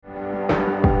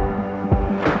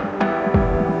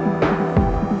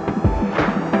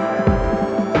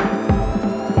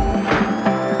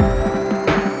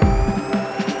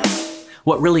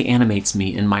What really animates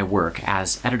me in my work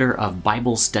as editor of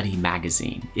Bible Study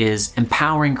Magazine is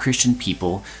empowering Christian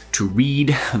people to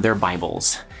read their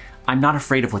Bibles. I'm not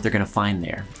afraid of what they're going to find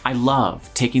there. I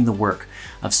love taking the work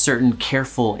of certain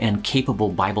careful and capable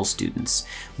Bible students.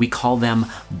 We call them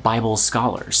Bible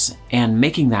scholars, and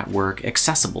making that work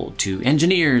accessible to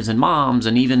engineers and moms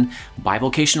and even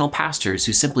bivocational pastors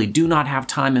who simply do not have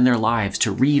time in their lives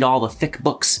to read all the thick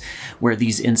books where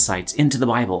these insights into the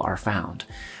Bible are found.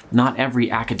 Not every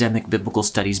academic biblical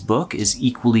studies book is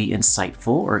equally insightful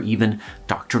or even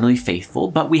doctrinally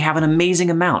faithful, but we have an amazing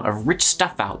amount of rich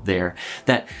stuff out there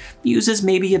that uses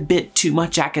maybe a bit too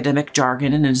much academic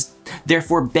jargon and is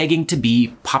therefore begging to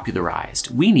be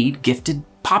popularized. We need gifted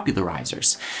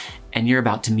popularizers. And you're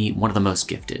about to meet one of the most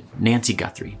gifted, Nancy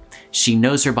Guthrie. She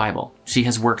knows her Bible. She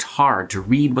has worked hard to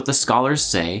read what the scholars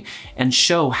say and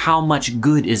show how much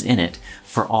good is in it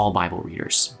for all Bible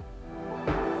readers.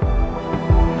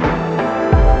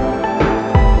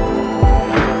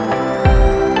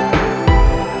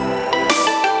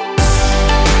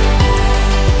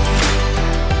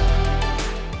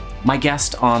 My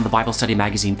guest on the Bible Study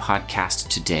Magazine podcast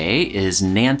today is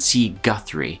Nancy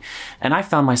Guthrie, and I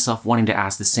found myself wanting to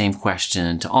ask the same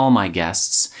question to all my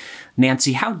guests.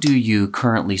 Nancy, how do you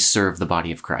currently serve the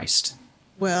body of Christ?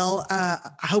 Well, I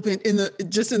hope in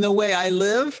the way I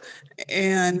live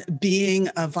and being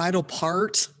a vital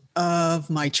part of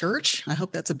my church. I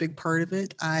hope that's a big part of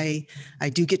it. I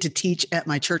do get to teach at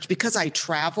my church because I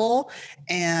travel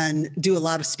and do a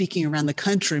lot of speaking around the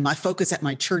country. My focus at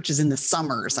my church is in the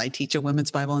summers. I teach a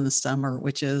women's Bible in the summer,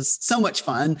 which is so much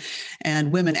fun.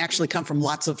 And women actually come from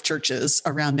lots of churches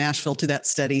around Nashville to that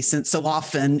study, since so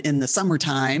often in the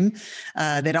summertime,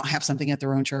 they don't have something at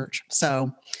their own church. So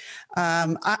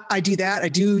I do that. I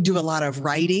do a lot of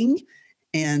writing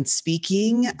and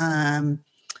speaking.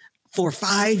 For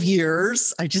 5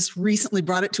 years, I just recently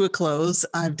brought it to a close.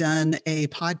 I've done a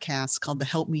podcast called the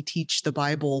Help Me Teach the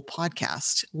Bible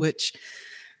podcast, which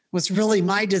was really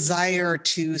my desire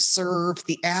to serve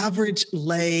the average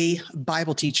lay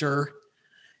Bible teacher,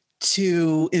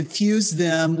 to infuse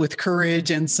them with courage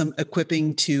and some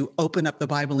equipping to open up the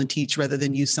Bible and teach rather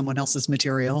than use someone else's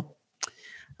material.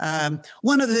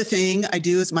 One other thing I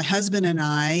do is my husband and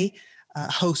I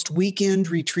host weekend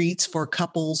retreats for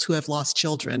couples who have lost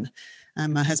children.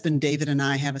 My husband, David, and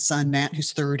I have a son, Matt,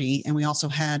 who's 30, and we also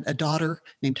had a daughter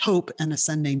named Hope and a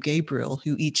son named Gabriel,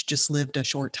 who each just lived a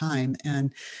short time.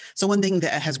 And so one thing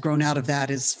that has grown out of that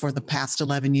is for the past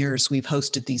 11 years, we've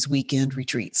hosted these weekend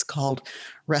retreats called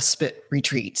Respite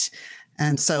Retreats.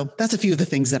 And so that's a few of the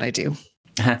things that I do.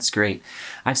 That's great.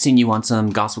 I've seen you on some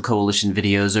Gospel Coalition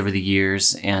videos over the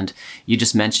years, and you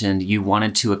just mentioned you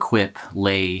wanted to equip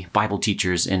lay Bible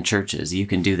teachers in churches. You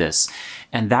can do this.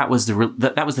 And that was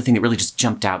the thing that really just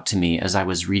jumped out to me as I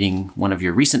was reading one of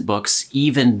your recent books,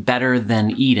 Even Better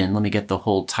Than Eden. Let me get the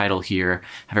whole title here.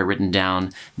 I have it written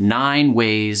down. 9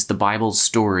 Ways the Bible's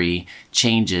Story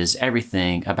Changes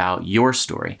Everything About Your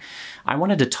Story. I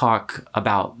wanted to talk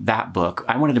about that book.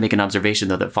 I wanted to make an observation,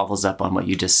 though, that follows up on what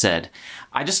you just said.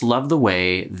 I just love the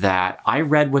way that I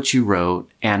read what you wrote,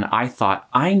 and I thought,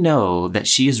 I know that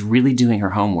she is really doing her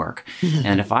homework.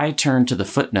 And if I turn to the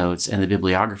footnotes and the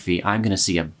bibliography, I'm going to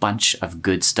see a bunch of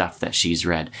good stuff that she's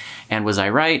read. And was I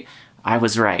right? I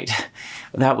was right.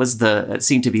 That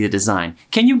seemed to be the design.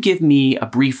 Can you give me a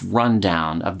brief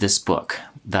rundown of this book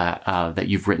that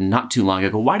you've written not too long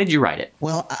ago? Why did you write it?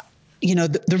 Well,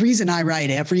 the reason I write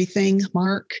everything,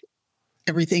 Mark,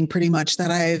 everything pretty much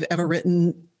that I've ever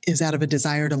written is out of a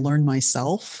desire to learn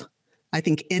myself. I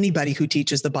think anybody who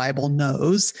teaches the Bible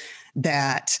knows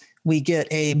that we get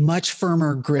a much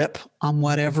firmer grip on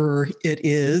whatever it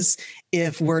is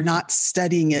if we're not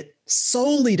studying it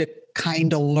solely to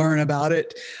kind of learn about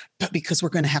it, but because we're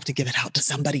going to have to give it out to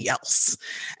somebody else.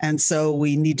 And so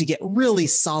we need to get really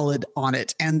solid on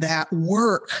it. And that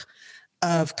work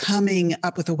of coming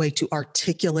up with a way to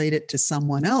articulate it to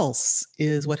someone else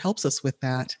is what helps us with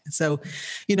that. So,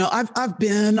 I've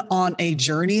been on a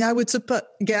journey, I would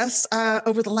guess,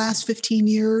 over the last 15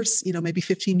 years. Maybe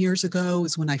 15 years ago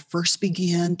is when I first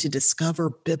began to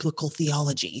discover biblical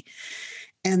theology.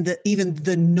 And even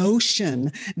the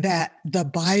notion that the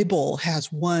Bible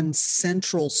has one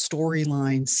central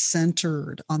storyline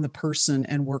centered on the person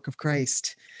and work of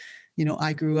Christ.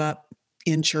 I grew up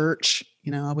in church.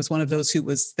 I was one of those who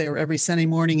was there every Sunday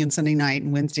morning and Sunday night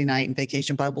and Wednesday night and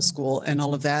Vacation Bible School and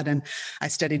all of that. And I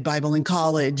studied Bible in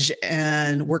college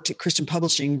and worked at Christian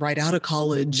Publishing right out of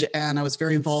college. And I was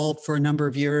very involved for a number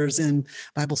of years in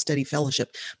Bible Study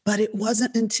Fellowship. But it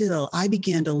wasn't until I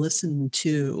began to listen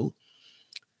to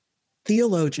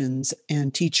theologians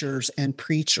and teachers and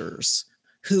preachers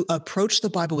who approach the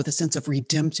Bible with a sense of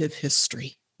redemptive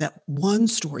history, that one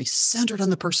story centered on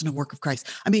the person and work of Christ.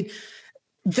 I mean,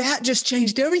 that just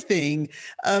changed everything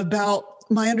about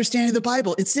my understanding of the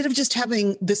Bible. Instead of just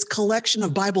having this collection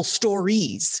of Bible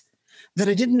stories that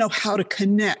I didn't know how to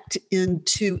connect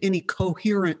into any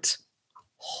coherent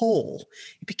whole,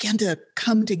 it began to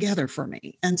come together for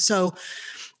me. And so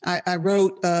I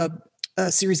wrote a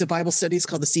series of Bible studies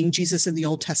called the Seeing Jesus in the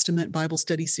Old Testament Bible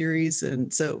Study Series.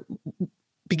 And so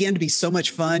began to be so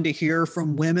much fun to hear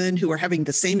from women who are having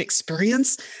the same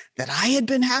experience that I had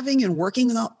been having and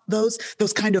working on those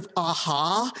kind of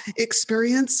aha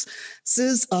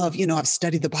experiences of, I've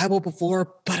studied the Bible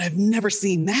before, but I've never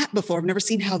seen that before. I've never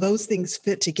seen how those things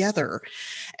fit together.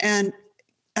 And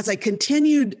as I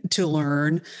continued to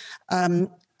learn, I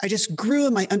just grew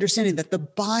in my understanding that the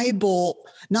Bible,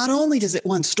 not only does it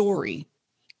one story,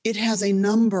 it has a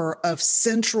number of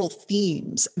central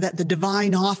themes that the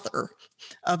divine author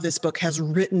of this book has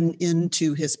written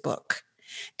into his book.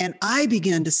 And I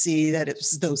began to see that it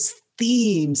was those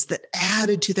themes that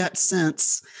added to that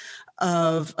sense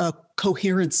of a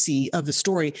coherency of the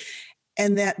story,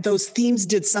 and that those themes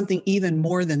did something even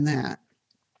more than that.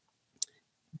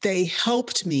 They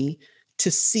helped me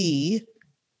to see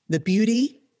the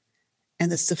beauty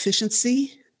and the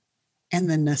sufficiency and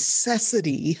the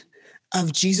necessity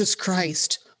of Jesus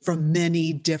Christ from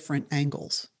many different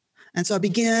angles. And so I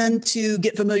began to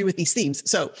get familiar with these themes.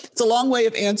 So it's a long way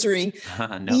of answering.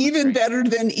 Even better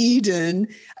than Eden,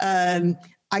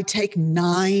 I take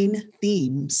 9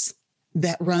 themes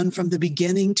that run from the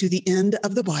beginning to the end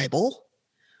of the Bible,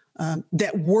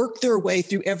 that work their way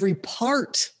through every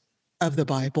part of the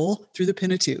Bible, through the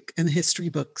Pentateuch and the history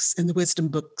books and the wisdom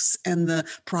books and the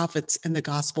prophets and the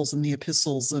gospels and the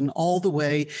epistles and all the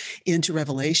way into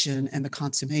Revelation and the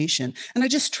consummation. And I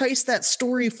just trace that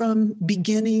story from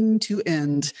beginning to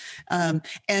end. And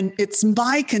it's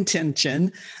my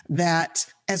contention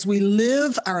that as we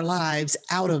live our lives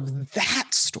out of that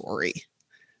story,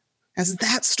 as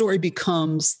that story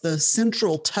becomes the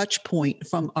central touch point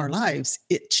from our lives,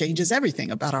 it changes everything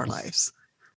about our lives.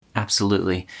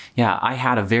 Absolutely. Yeah, I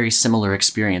had a very similar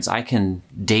experience. I can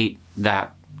date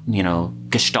that,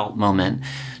 Gestalt moment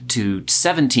to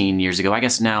 17 years ago, I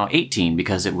guess now 18,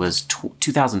 because it was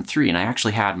 2003, and I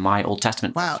actually had my Old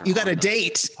Testament. Wow, you got a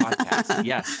date. Podcast.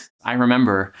 Yes, I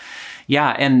remember.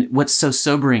 Yeah, and what's so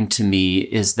sobering to me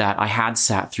is that I had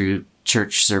sat through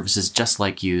church services just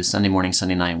like you, Sunday morning,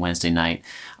 Sunday night, Wednesday night.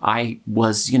 I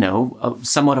was,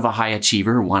 somewhat of a high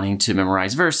achiever, wanting to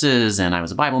memorize verses, and I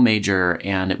was a Bible major,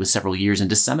 and it was several years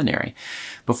into seminary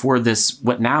before this,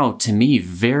 what now to me,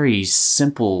 very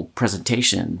simple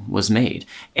presentation was made.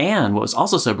 And what was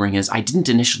also sobering is I didn't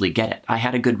initially get it. I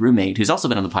had a good roommate who's also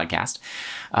been on the podcast,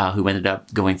 who ended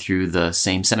up going through the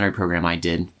same seminary program I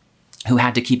did, who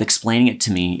had to keep explaining it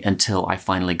to me until I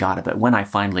finally got it. But when I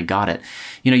finally got it,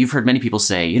 you've heard many people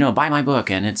say, buy my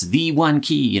book and it's the one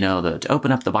key, to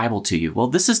open up the Bible to you. Well,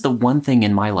 this is the one thing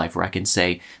in my life where I can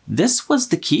say, this was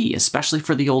the key, especially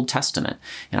for the Old Testament.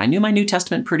 And I knew my New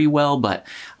Testament pretty well, but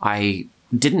I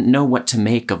didn't know what to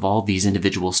make of all these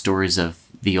individual stories of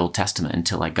the Old Testament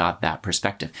until I got that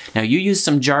perspective. Now, you use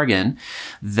some jargon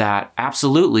that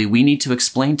absolutely we need to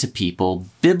explain to people.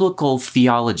 Biblical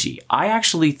theology. I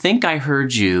actually think I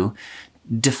heard you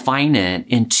define it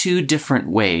in 2 different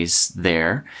ways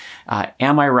there.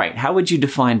 Am I right? How would you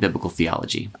define biblical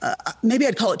theology? Maybe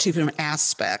I'd call it 2 different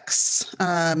aspects.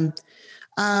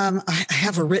 I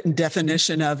have a written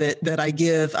definition of it that I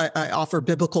give. I offer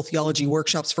biblical theology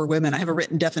workshops for women. I have a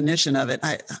written definition of it.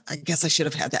 I guess I should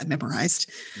have had that memorized.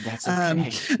 That's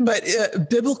okay. But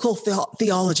biblical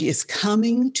theology is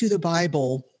coming to the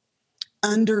Bible,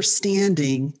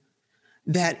 understanding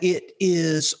that it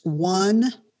is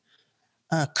one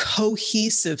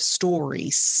cohesive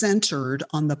story centered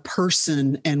on the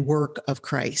person and work of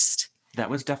Christ. That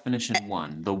was definition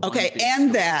 1. Okay,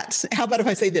 and that, how about if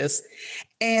I say this?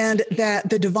 And that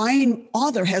the divine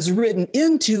author has written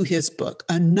into his book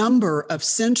a number of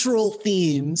central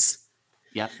themes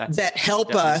that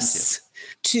help us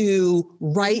to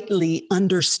rightly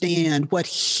understand what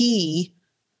he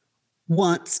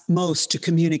wants most to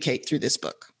communicate through this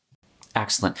book.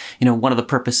 Excellent. One of the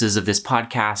purposes of this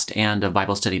podcast and of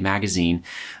Bible Study Magazine,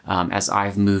 as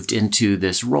I've moved into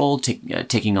this role,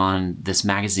 taking on this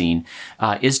magazine,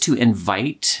 is to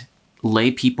invite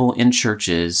lay people in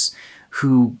churches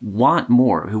who want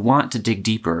more, who want to dig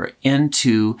deeper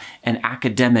into an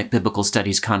academic biblical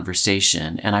studies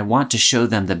conversation, and I want to show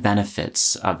them the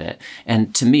benefits of it.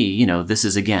 And to me, this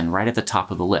is, again, right at the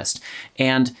top of the list.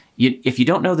 And if you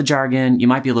don't know the jargon, you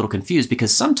might be a little confused,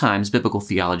 because sometimes biblical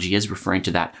theology is referring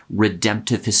to that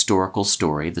redemptive historical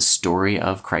story, the story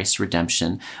of Christ's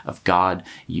redemption, of God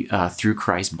through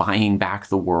Christ buying back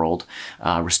the world,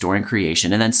 restoring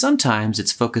creation. And then sometimes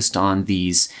it's focused on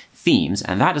these themes,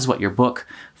 and that is what your book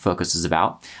focuses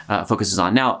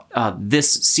on. Now,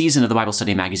 this season of the Bible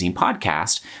Study Magazine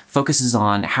podcast focuses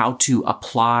on how to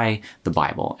apply the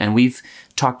Bible, and we've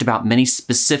talked about many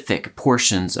specific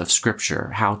portions of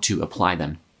Scripture, how to apply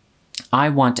them. I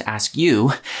want to ask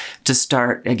you to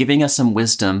start giving us some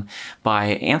wisdom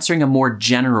by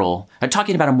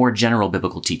talking about a more general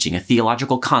biblical teaching, a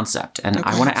theological concept. And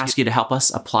I want to ask you to help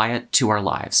us apply it to our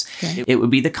lives. Okay. It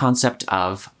would be the concept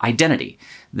of identity.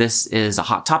 This is a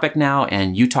hot topic now,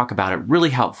 and you talk about it really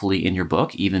helpfully in your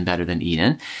book, Even Better Than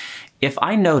Eden. If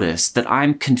I notice that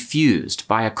I'm confused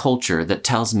by a culture that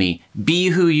tells me, be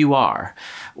who you are,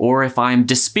 or if I'm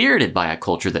dispirited by a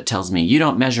culture that tells me you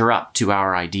don't measure up to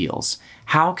our ideals,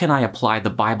 how can I apply the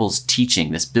Bible's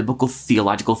teaching, this biblical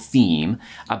theological theme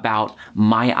about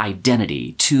my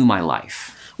identity to my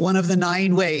life? One of the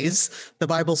 9 ways the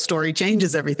Bible story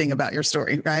changes everything about your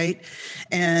story, right?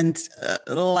 And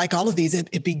like all of these,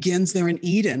 it begins there in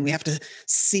Eden. We have to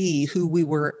see who we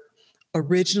were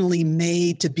originally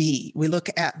made to be. We look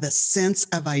at the sense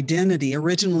of identity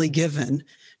originally given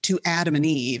to Adam and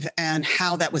Eve and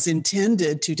how that was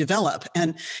intended to develop.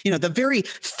 And, the very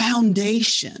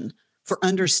foundation for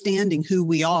understanding who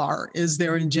we are is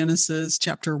there in Genesis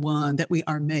chapter 1, that we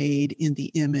are made in the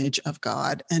image of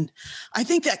God. And I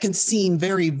think that can seem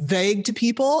very vague to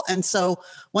people. And so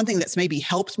one thing that's maybe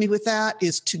helped me with that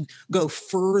is to go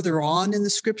further on in the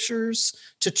Scriptures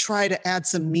to try to add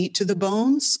some meat to the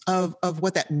bones of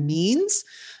what that means.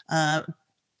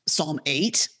 Psalm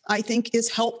 8, I think, is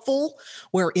helpful,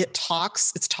 where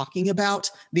it's talking about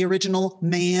the original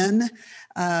man.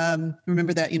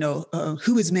 Remember that,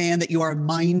 who is man that you are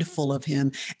mindful of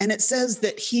him? And it says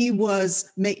that he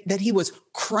was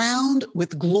crowned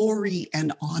with glory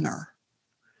and honor.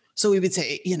 So we would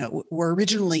say, we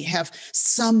originally have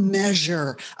some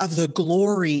measure of the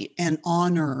glory and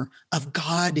honor of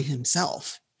God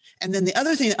himself. And then the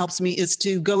other thing that helps me is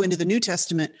to go into the New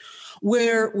Testament,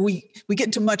 where we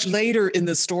get to much later in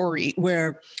the story,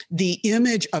 where the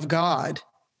image of God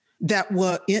that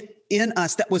was in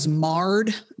us, that was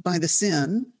marred by the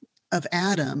sin of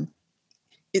Adam,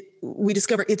 we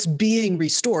discover it's being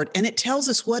restored. And it tells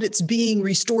us what it's being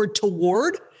restored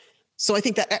toward. So I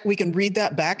think that we can read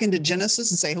that back into Genesis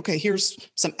and say, okay, here's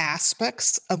some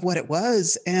aspects of what it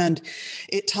was. And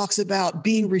it talks about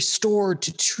being restored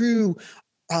to true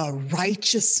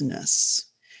righteousness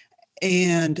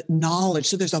and knowledge.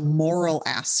 So there's a moral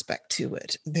aspect to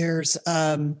it. There's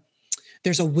a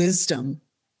wisdom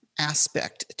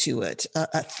aspect to it,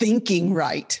 a thinking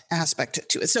right aspect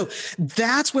to it. So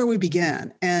that's where we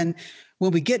began. And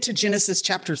when we get to Genesis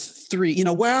chapter 3,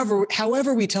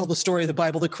 however we tell the story of the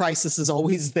Bible, the crisis is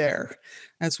always there.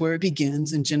 That's where it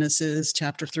begins in Genesis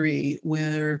chapter 3,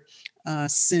 where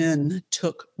sin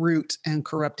took root and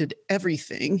corrupted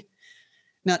everything.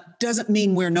 Now, it doesn't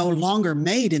mean we're no longer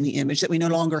made in the image, that we no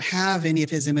longer have any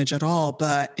of his image at all,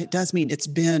 but it does mean it's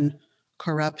been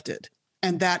corrupted.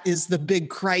 And that is the big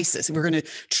crisis. We're going to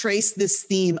trace this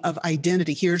theme of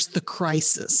identity. Here's the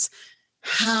crisis.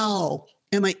 How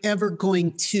am I ever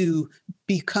going to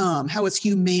become? How is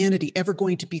humanity ever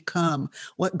going to become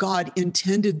what God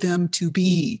intended them to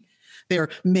be? They're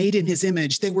made in his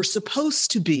image. They were supposed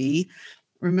to be.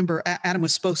 Remember, Adam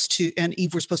was supposed to, and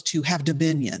Eve were supposed to have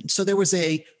dominion. So there was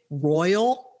a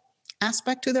royal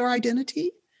aspect to their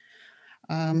identity.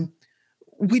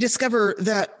 We discover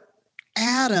that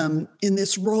Adam, in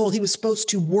this role, he was supposed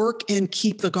to work and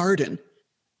keep the garden,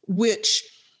 which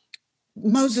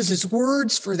Moses'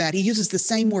 words for that, he uses the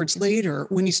same words later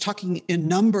when he's talking in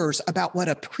Numbers about what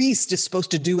a priest is supposed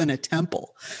to do in a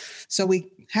temple. So we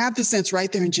have the sense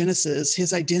right there in Genesis,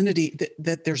 his identity,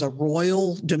 that there's a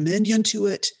royal dominion to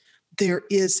it. There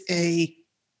is a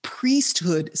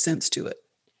priesthood sense to it.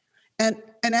 And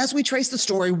as we trace the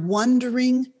story,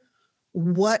 wondering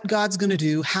what God's going to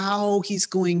do, how he's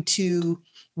going to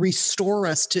restore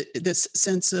us to this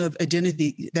sense of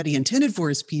identity that he intended for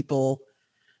his people,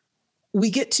 we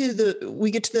get to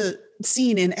the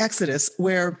scene in Exodus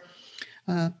where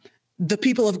the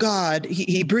people of God,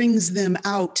 he brings them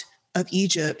out of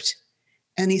Egypt,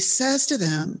 and he says to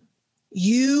them,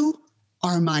 "You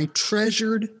are my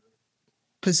treasured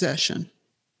possession.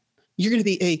 You're going to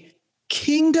be a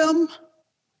kingdom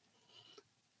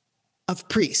of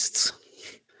priests.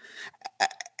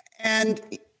 And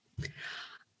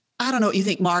I don't know what you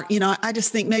think, Mark. I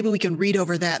just think maybe we can read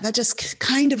over that. That just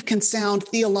kind of can sound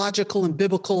theological and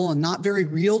biblical and not very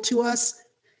real to us.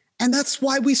 And that's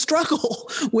why we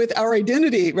struggle with our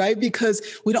identity, right? Because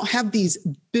we don't have these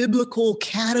biblical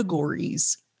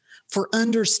categories for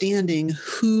understanding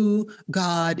who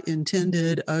God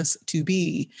intended us to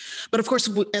be. But of course,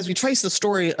 as we trace the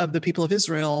story of the people of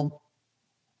Israel,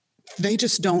 they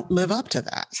just don't live up to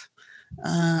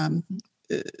that.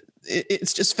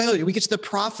 It's just failure. We get to the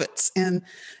prophets, and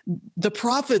the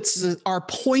prophets are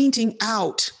pointing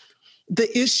out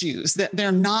the issues that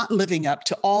they're not living up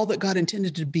to all that God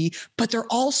intended to be, but they're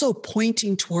also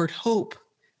pointing toward hope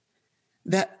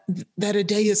that a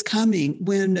day is coming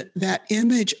when that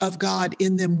image of God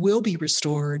in them will be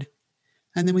restored.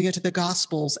 And then we get to the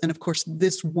Gospels, and of course,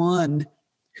 this one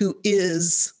who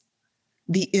is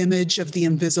the image of the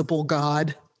invisible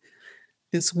God,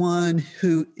 this one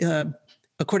who,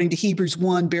 according to Hebrews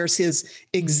 1, bears his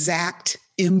exact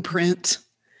imprint.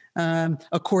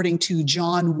 According to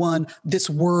John 1, this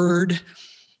word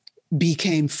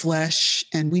became flesh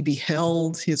and we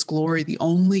beheld his glory, the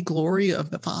only glory of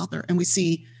the Father. And we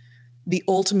see the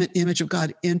ultimate image of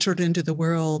God entered into the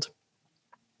world.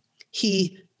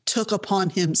 He took upon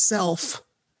himself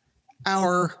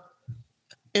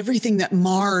everything that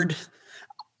marred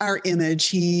our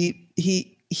image.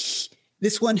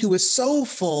 This one who was so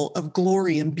full of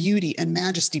glory and beauty and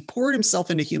majesty poured himself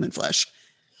into human flesh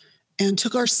and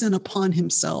took our sin upon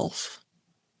himself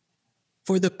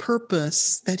for the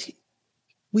purpose that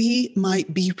we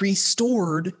might be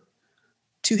restored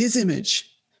to his image.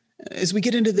 As we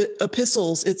get into the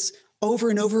epistles, it's over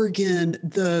and over again,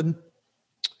 the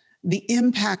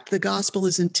impact the gospel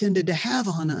is intended to have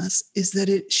on us is that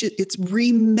it's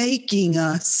remaking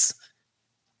us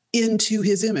into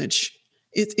his image.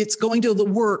 It's going to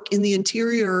work in the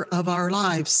interior of our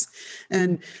lives.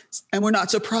 And we're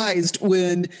not surprised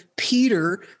when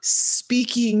Peter,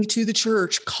 speaking to the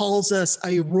church, calls us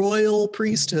a royal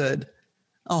priesthood,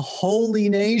 a holy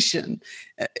nation.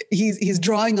 He's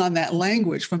drawing on that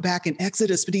language from back in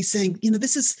Exodus, but he's saying,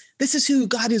 this is who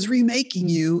God is remaking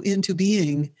you into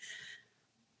being.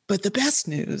 But the best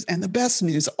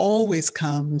news always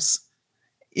comes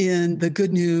in the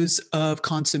good news of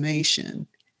consummation,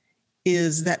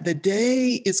 is that the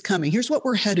day is coming. Here's what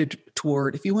we're headed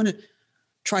toward. If you want to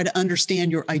try to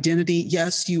understand your identity,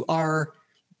 yes, you are,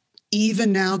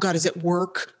 even now, God is at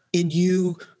work in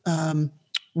you,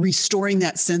 restoring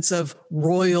that sense of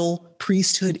royal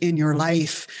priesthood in your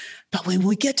life. But when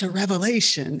we get to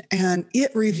Revelation and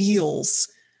it reveals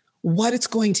what it's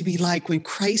going to be like when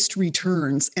Christ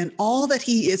returns and all that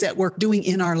he is at work doing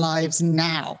in our lives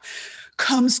now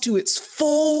comes to its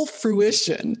full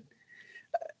fruition,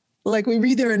 like we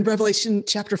read there in Revelation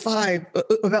chapter 5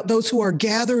 about those who are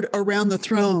gathered around the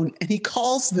throne, and he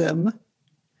calls them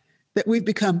that we've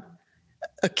become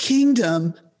a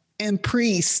kingdom and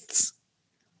priests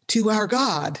to our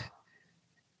God.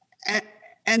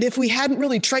 And if we hadn't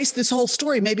really traced this whole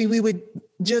story, maybe we would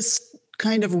just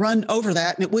kind of run over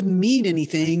that and it wouldn't mean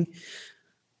anything.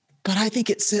 But I think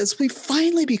it says we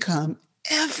finally become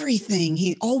everything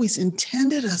he always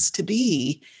intended us to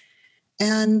be.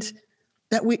 And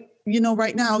that we,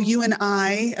 right now, you and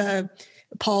I,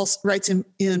 Paul writes in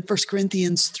 1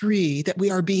 Corinthians 3, that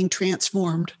we are being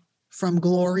transformed from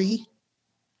glory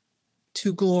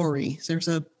to glory. There's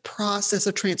a process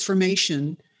of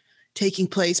transformation taking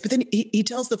place. But then he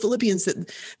tells the Philippians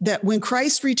that when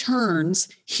Christ returns,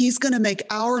 he's going to make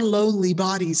our lowly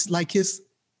bodies like his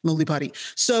lowly body.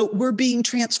 So we're being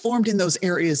transformed in those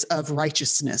areas of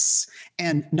righteousness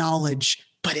and knowledge.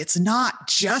 But it's not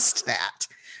just that.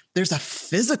 There's a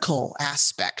physical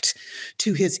aspect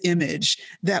to his image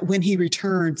that when he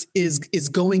returns is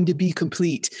going to be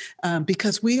complete,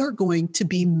 because we are going to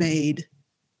be made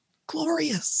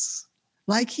glorious,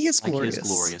 like he is glorious. Like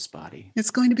his glorious body.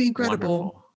 It's going to be incredible.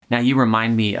 Wonderful. Now, you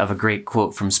remind me of a great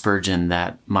quote from Spurgeon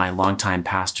that my longtime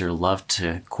pastor loved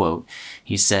to quote.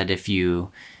 He said, if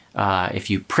you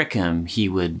prick him, he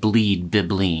would bleed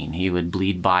Bibline. He would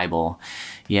bleed Bible.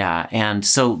 Yeah. And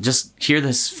so just hear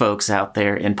this, folks out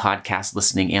there in podcast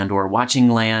listening and or watching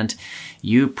land.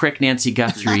 You prick Nancy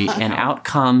Guthrie and out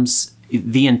comes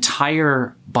the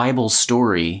entire Bible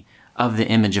story of the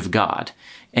image of God.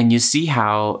 And you see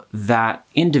how that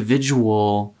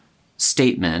individual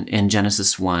statement in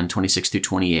Genesis 1, 26 through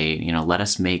 28, let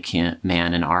us make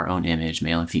man in our own image,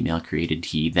 male and female created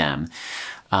he, them.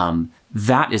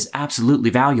 That is absolutely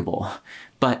valuable.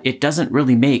 but it doesn't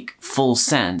really make full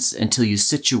sense until you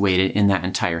situate it in that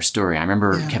entire story. I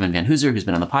remember Kevin Van Hooser, who's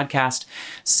been on the podcast,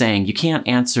 saying you can't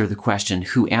answer the question,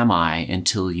 who am I,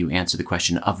 until you answer the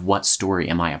question of what story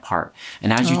am I a part?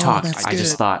 And as you talked, I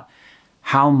just thought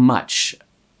how much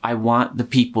I want the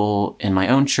people in my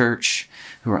own church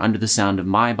who are under the sound of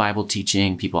my Bible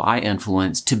teaching, people I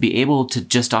influence, to be able to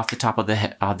just off the top of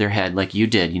their head, like you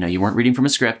did, you weren't reading from a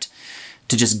script,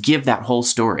 to just give that whole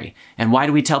story. And why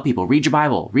do we tell people, read your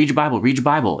Bible, read your Bible, read your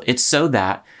Bible? It's so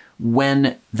that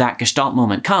when that Gestalt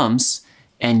moment comes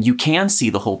and you can see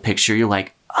the whole picture, you're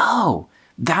like, oh,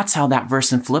 that's how that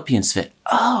verse in Philippians fit.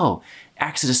 Oh,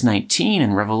 Exodus 19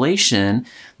 and Revelation,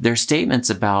 their statements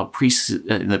about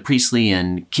the priestly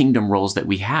and kingdom roles that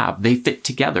we have, they fit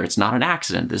together. It's not an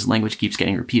accident. This language keeps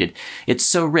getting repeated. It's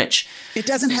so rich. It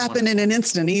doesn't happen in an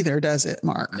instant either, does it,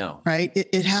 Mark? No. Right?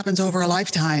 It happens over a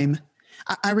lifetime.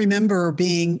 I remember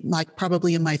being like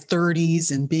probably in my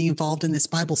 30s and being involved in this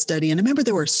Bible study. And I remember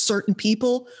there were certain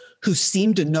people who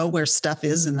seemed to know where stuff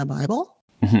is in the Bible.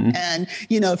 Mm-hmm. And,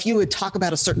 if you would talk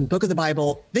about a certain book of the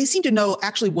Bible, they seemed to know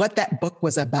actually what that book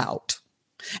was about.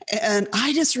 And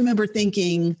I just remember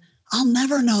thinking, I'll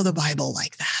never know the Bible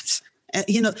like that.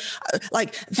 And,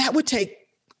 like that would take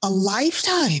a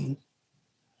lifetime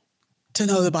to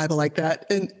know the Bible like that.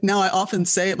 And now I often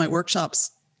say at my workshops,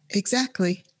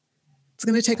 exactly. It's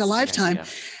going to take a lifetime.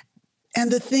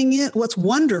 And the thing is, what's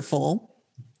wonderful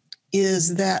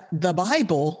is that the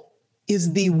Bible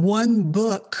is the one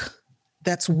book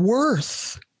that's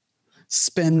worth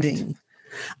spending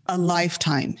a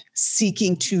lifetime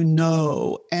seeking to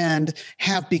know and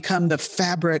have become the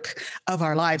fabric of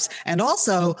our lives. And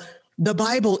also, the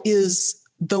Bible is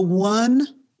the one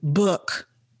book,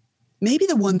 maybe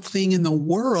the one thing in the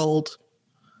world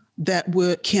that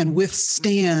can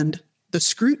withstand the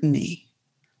scrutiny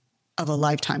of a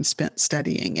lifetime spent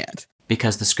studying it.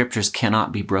 Because the scriptures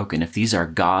cannot be broken. If these are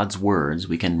God's words,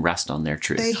 we can rest on their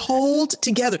truth. They hold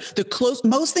together.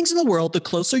 Most things in the world, the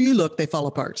closer you look, they fall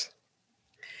apart.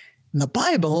 In the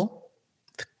Bible,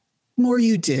 the more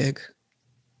you dig,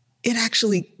 it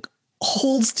actually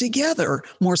holds together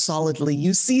more solidly.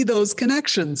 You see those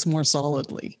connections more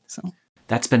solidly. So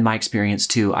that's been my experience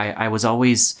too. I was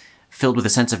always filled with a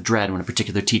sense of dread when a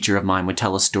particular teacher of mine would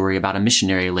tell a story about a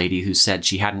missionary lady who said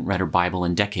she hadn't read her Bible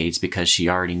in decades because she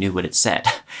already knew what it said.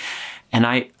 And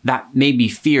that made me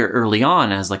fear early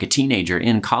on as like a teenager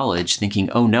in college, thinking,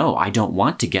 oh no, I don't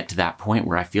want to get to that point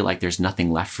where I feel like there's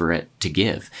nothing left for it to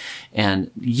give.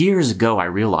 And years ago, I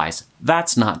realized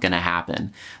that's not going to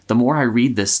happen. The more I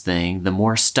read this thing, the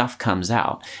more stuff comes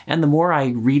out. And the more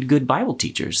I read good Bible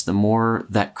teachers, the more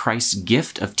that Christ's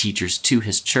gift of teachers to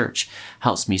his church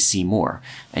helps me see more.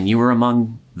 And you were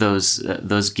among those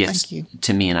gifts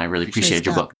to me, and I really appreciated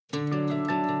your book.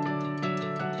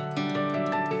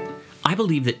 I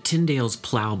believe that Tyndale's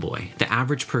plowboy, the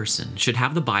average person, should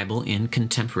have the Bible in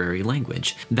contemporary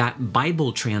language. That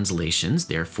Bible translations,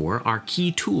 therefore, are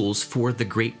key tools for the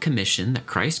Great Commission that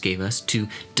Christ gave us to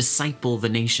disciple the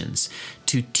nations,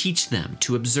 to teach them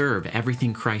to observe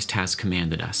everything Christ has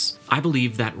commanded us. I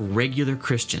believe that regular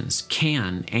Christians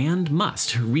can and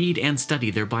must read and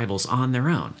study their Bibles on their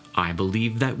own. I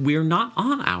believe that we're not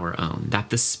on our own, that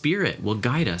the Spirit will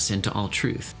guide us into all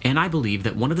truth. And I believe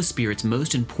that one of the Spirit's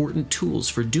most important tools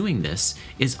for doing this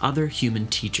is other human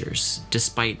teachers,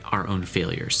 despite our own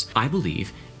failures. I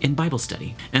believe in Bible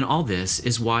study. And all this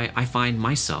is why I find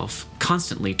myself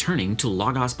constantly turning to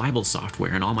Logos Bible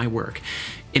software in all my work.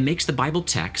 It makes the Bible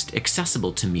text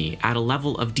accessible to me at a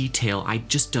level of detail I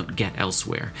just don't get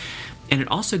elsewhere. And it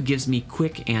also gives me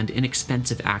quick and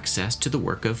inexpensive access to the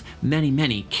work of many,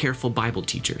 many careful Bible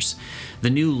teachers. The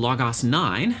new Logos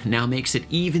 9 now makes it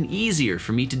even easier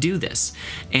for me to do this,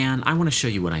 and I want to show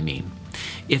you what I mean.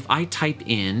 If I type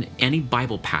in any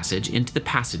Bible passage into the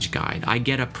passage guide, I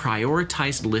get a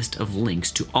prioritized list of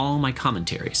links to all my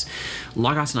commentaries.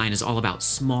 Logos 9 is all about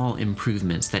small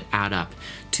improvements that add up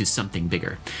to something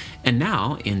bigger. And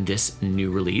now, in this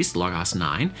new release, Logos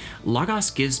 9, Logos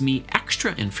gives me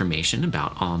extra information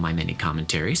about all my many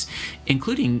commentaries,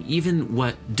 including even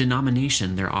what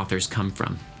denomination their authors come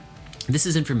from. This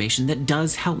is information that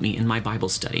does help me in my Bible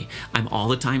study. I'm all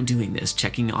the time doing this,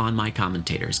 checking on my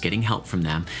commentators, getting help from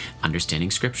them, understanding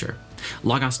Scripture.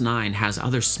 Logos 9 has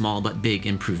other small but big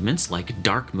improvements like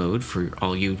dark mode for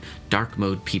all you dark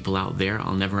mode people out there.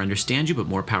 I'll never understand you, but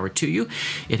more power to you.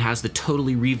 It has the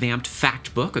totally revamped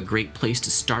fact book, a great place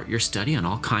to start your study on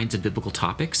all kinds of biblical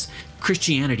topics.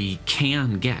 Christianity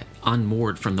can get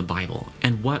unmoored from the Bible,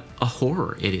 and what a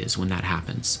horror it is when that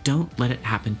happens. Don't let it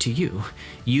happen to you.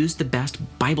 Use the best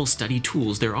Bible study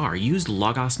tools there are. Use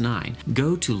Logos 9.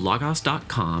 Go to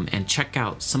logos.com and check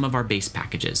out some of our base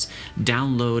packages.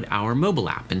 Download our mobile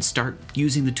app and start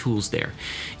using the tools there.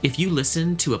 If you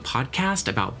listen to a podcast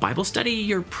about Bible study,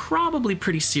 you're probably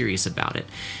pretty serious about it.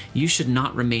 You should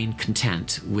not remain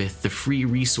content with the free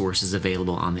resources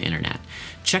available on the internet.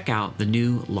 Check out the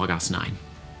new Logos 9.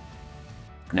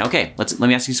 Now, okay, let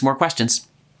me ask you some more questions.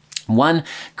 One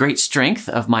great strength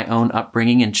of my own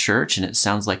upbringing in church, and it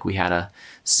sounds like we had a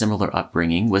similar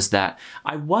upbringing, was that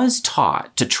I was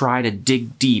taught to try to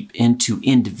dig deep into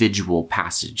individual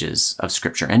passages of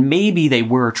Scripture. And maybe they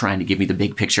were trying to give me the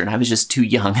big picture, and I was just too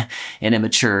young and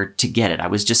immature to get it. I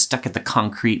was just stuck at the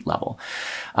concrete level.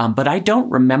 But I don't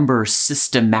remember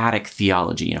systematic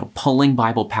theology, pulling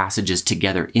Bible passages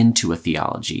together into a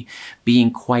theology,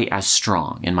 being quite as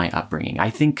strong in my upbringing. I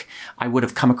think I would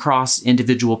have come across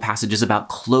individual passages about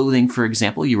clothing, for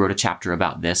example. You wrote a chapter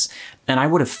about this, and I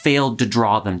would have failed to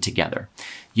draw them together.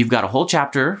 You've got a whole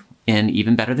chapter in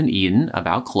Even Better Than Eden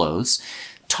about clothes.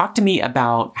 Talk to me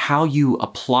about how you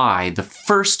apply the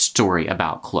first story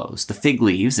about clothes, the fig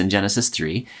leaves in Genesis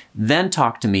 3. Then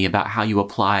talk to me about how you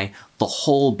apply the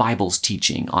whole Bible's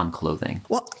teaching on clothing.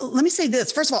 Well, let me say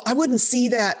this. First of all, I wouldn't see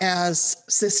that as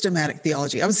systematic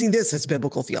theology. I would see this as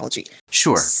biblical theology.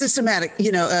 Sure. Systematic,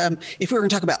 if we were going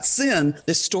to talk about sin,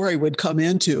 this story would come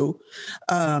into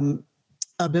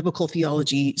a biblical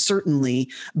theology,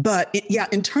 certainly. But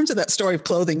in terms of that story of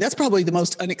clothing, that's probably the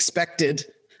most unexpected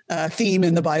theme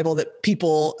in the Bible that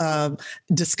people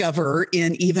discover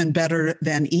in Even Better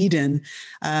Than Eden.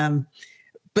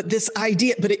 But this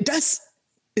idea,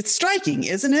 it's striking,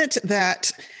 isn't it?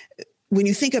 That when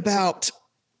you think about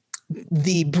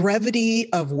the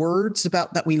brevity of words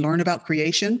that we learn about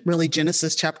creation, really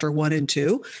Genesis chapter 1 and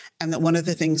 2, and that one of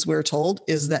the things we're told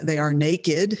is that they are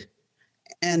naked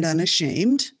and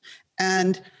unashamed.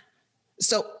 And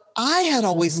so I had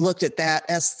always looked at that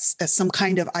as some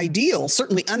kind of ideal,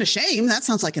 certainly unashamed. That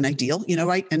sounds like an ideal,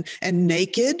 right? And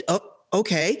naked. Oh,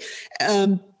 okay.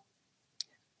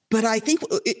 But I think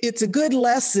it's a good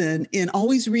lesson in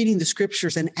always reading the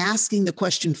scriptures and asking the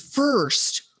question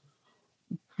first,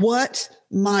 what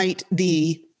might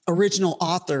the original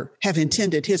author have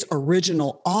intended his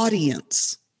original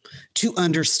audience to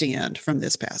understand from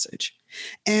this passage?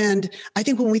 And I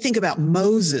think when we think about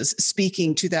Moses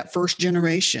speaking to that first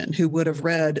generation who would have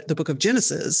read the book of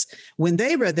Genesis, when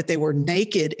they read that they were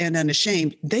naked and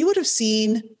unashamed, they would have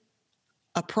seen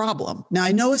a problem. Now,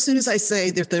 I know as soon as I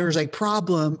say that there was a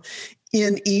problem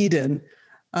in Eden,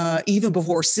 even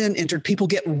before sin entered, people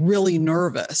get really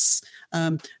nervous.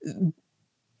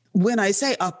 When I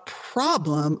say a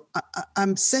problem,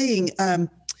 I'm saying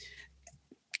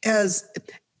as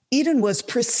Eden was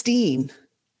pristine,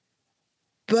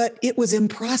 but it was in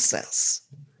process.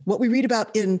 What we read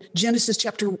about in Genesis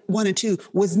chapter 1 and 2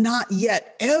 was not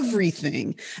yet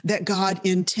everything that God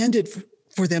intended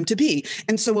for them to be.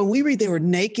 And so when we read they were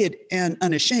naked and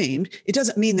unashamed, it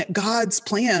doesn't mean that God's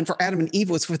plan for Adam and Eve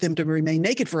was for them to remain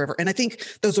naked forever. And I think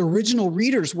those original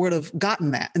readers would have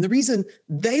gotten that. And the reason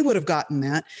they would have gotten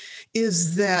that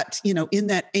is that, in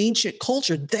that ancient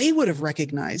culture, they would have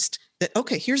recognized that,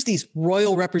 okay, here's these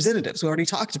royal representatives. We already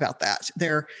talked about that.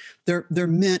 They're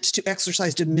meant to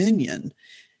exercise dominion.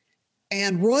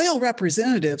 And royal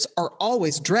representatives are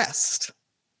always dressed.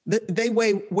 They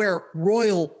wear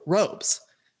royal robes.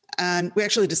 And we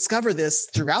actually discover this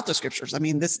throughout the scriptures. I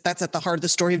mean, that's at the heart of the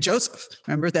story of Joseph.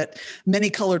 Remember that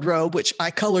many-colored robe, which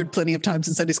I colored plenty of times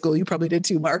in Sunday school. You probably did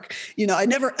too, Mark. I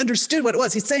never understood what it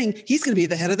was. He's saying he's going to be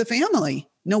the head of the family.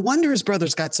 No wonder his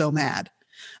brothers got so mad.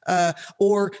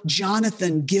 Or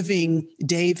Jonathan giving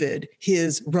David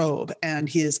his robe and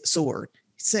his sword,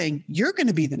 saying, you're going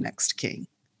to be the next king.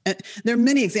 And there are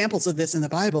many examples of this in the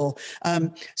Bible.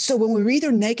 So when we read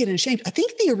they're naked and ashamed, I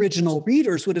think the original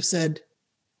readers would have said,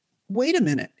 wait a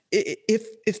minute,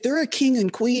 if they're a king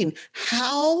and queen,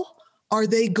 how are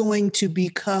they going to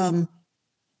become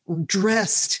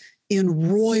dressed in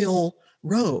royal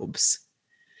robes?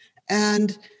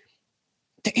 And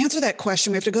to answer that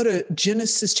question, we have to go to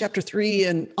Genesis chapter 3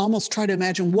 and almost try to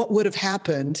imagine what would have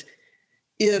happened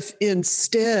if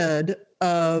instead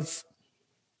of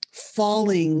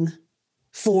falling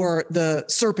for the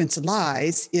serpent's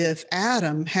lies, if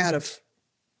Adam had have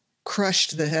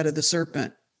crushed the head of the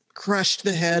serpent, crushed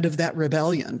the head of that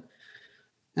rebellion.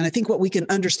 And I think what we can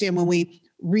understand when we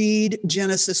read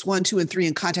Genesis 1, 2, and 3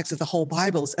 in context of the whole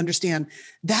Bible is understand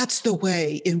that's the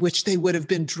way in which they would have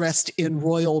been dressed in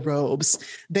royal robes.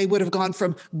 They would have gone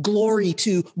from glory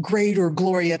to greater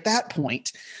glory at that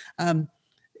point.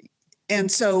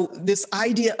 And so this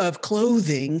idea of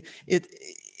clothing, it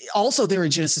also there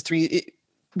in Genesis 3,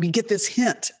 we get this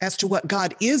hint as to what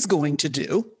God is going to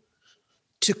do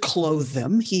to clothe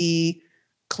them. He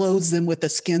clothes them with the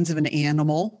skins of an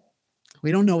animal.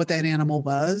 We don't know what that animal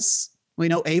was. We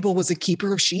know Abel was a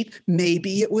keeper of sheep.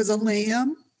 Maybe it was a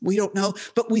lamb. We don't know.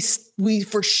 But we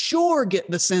for sure get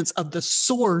the sense of the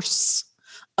source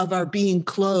of our being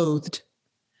clothed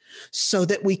so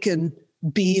that we can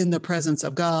be in the presence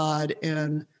of God.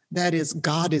 And that is,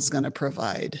 God is going to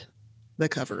provide the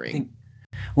covering.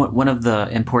 One of the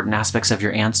important aspects of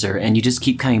your answer, and you just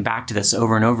keep coming back to this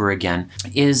over and over again,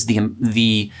 is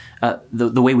the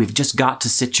way we've just got to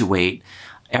situate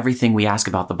everything we ask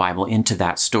about the Bible into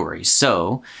that story.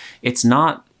 So it's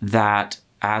not that,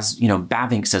 as you know,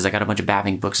 Bavinck says, I got a bunch of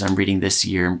Bavinck books I'm reading this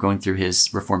year. I'm going through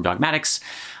his Reformed Dogmatics.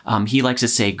 He likes to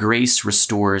say grace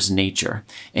restores nature.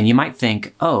 And you might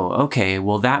think, oh, okay,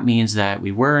 well, that means that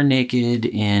we were naked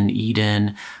in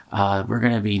Eden. We're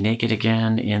going to be naked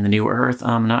again in the new earth.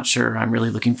 I'm not sure. I'm really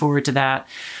looking forward to that.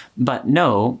 But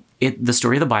no, the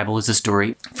story of the Bible is a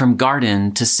story from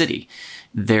garden to city.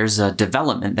 There's a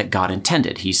development that God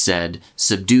intended. He said,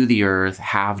 subdue the earth,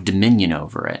 have dominion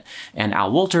over it. And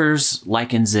Al Wolters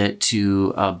likens it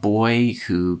to a boy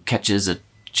who catches a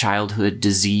childhood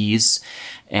disease,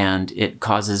 and it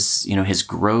causes, his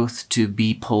growth to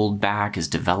be pulled back, his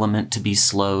development to be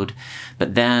slowed.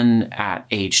 But then at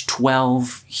age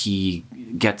 12, he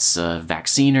gets a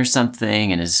vaccine or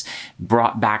something and is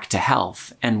brought back to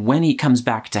health. And when he comes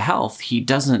back to health, he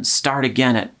doesn't start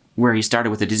again at where he started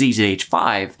with the disease at age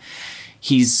 5.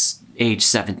 He's age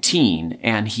 17,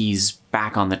 and he's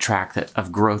back on the track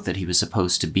of growth that he was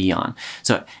supposed to be on.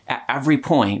 So at every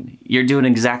point, you're doing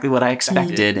exactly what I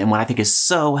expected and what I think is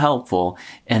so helpful,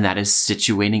 and that is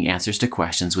situating answers to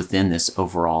questions within this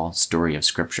overall story of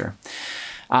Scripture.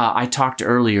 I talked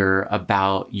earlier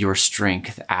about your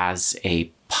strength as a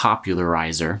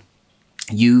popularizer.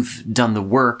 You've done the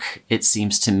work, it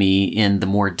seems to me, in the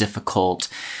more difficult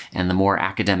and the more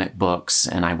academic books.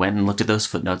 And I went and looked at those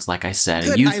footnotes, like I said.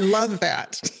 Good, I love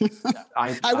that.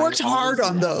 I worked hard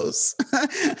on those.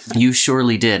 You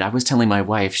surely did. I was telling my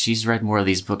wife, she's read more of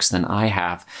these books than I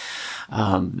have.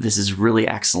 This is really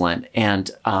excellent.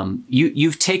 And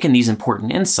you've taken these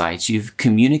important insights, you've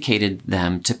communicated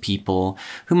them to people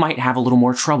who might have a little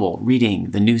more trouble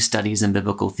reading the New Studies in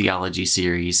Biblical Theology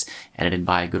series, edited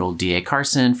by good old D.A.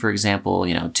 Carson, for example.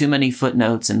 Too many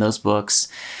footnotes in those books,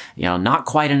 not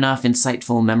quite enough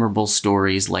insightful, memorable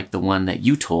stories like the one that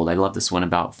you told. I love this one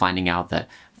about finding out that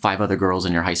 5 other girls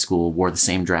in your high school wore the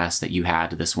same dress that you had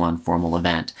to this one formal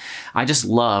event. I just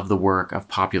love the work of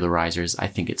popularizers. I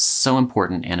think it's so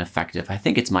important and effective. I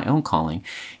think it's my own calling.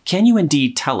 Can you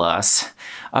indeed tell us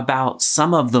about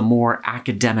some of the more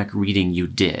academic reading you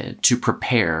did to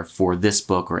prepare for this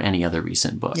book or any other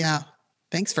recent book? Yeah,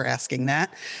 thanks for asking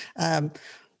that.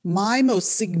 My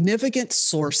most significant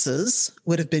sources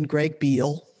would have been Greg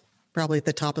Beale, probably at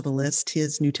the top of the list,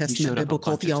 his New Testament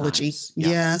Biblical Theology.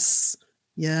 Yeah.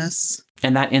 Yes.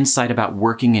 And that insight about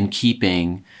working and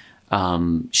keeping,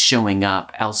 showing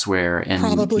up elsewhere and,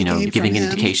 giving an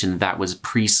indication that was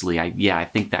priestly. I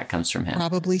think that comes from him.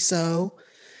 Probably so.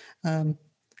 That's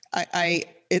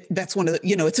one of the,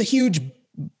 it's a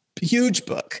huge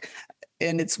book,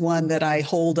 and it's one that I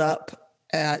hold up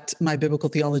at my biblical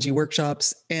theology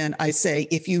workshops. And I say,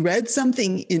 if you read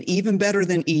something in Even Better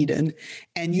Than Eden,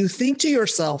 and you think to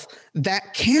yourself,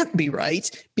 that can't be right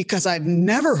because I've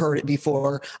never heard it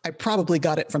before, I probably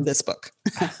got it from this book.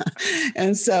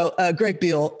 And so Greg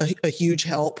Beale, a huge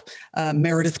help.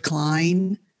 Meredith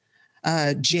Kline,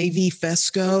 J.V.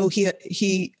 Fesko.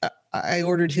 I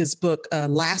ordered his book,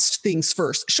 Last Things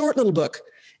First, short little book.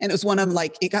 And it was one of them,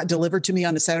 it got delivered to me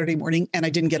on a Saturday morning, and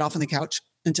I didn't get off on the couch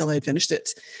until I had finished it.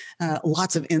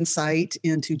 Lots of insight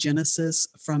into Genesis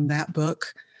from that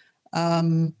book.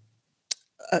 Some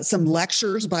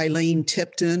lectures by Lane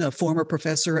Tipton, a former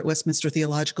professor at Westminster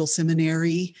Theological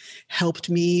Seminary, helped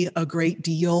me a great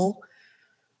deal.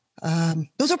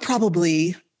 Those are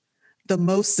probably the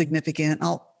most significant.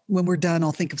 When we're done,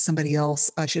 I'll think of somebody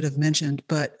else I should have mentioned,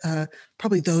 but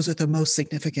probably those are the most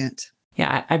significant.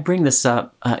 Yeah, I bring this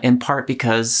up in part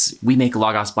because we make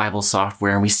Logos Bible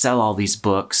software and we sell all these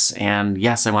books. And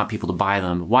yes, I want people to buy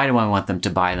them. Why do I want them to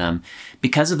buy them?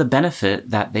 Because of the benefit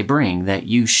that they bring, that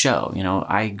you show. You know,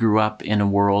 I grew up in a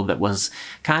world that was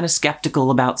kind of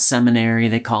skeptical about seminary.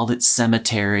 They called it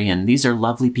cemetery. And these are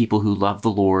lovely people who love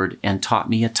the Lord and taught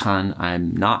me a ton.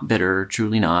 I'm not bitter,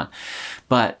 truly not.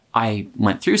 But I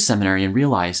went through seminary and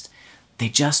realized they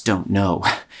just don't know.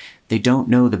 They don't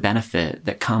know the benefit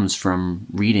that comes from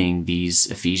reading these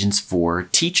Ephesians 4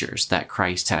 teachers that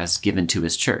Christ has given to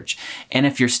his church. And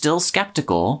if you're still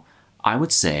skeptical, I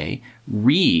would say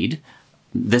read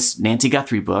this Nancy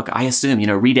Guthrie book. I assume,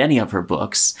 read any of her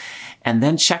books and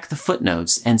then check the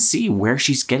footnotes and see where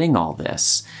she's getting all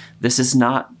this. This is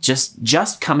not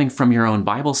just coming from your own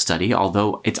Bible study,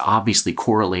 although it's obviously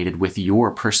correlated with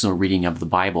your personal reading of the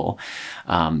Bible.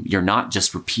 You're not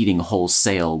just repeating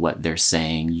wholesale what they're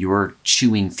saying. You're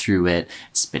chewing through it,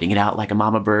 spitting it out like a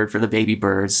mama bird for the baby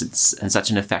birds. It's in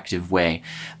such an effective way.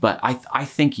 But I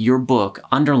think your book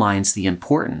underlines the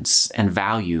importance and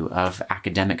value of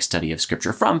academic study of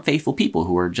Scripture from faithful people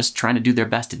who are just trying to do their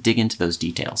best to dig into those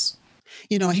details.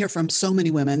 I hear from so many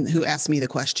women who ask me the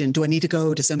question, do I need to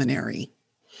go to seminary?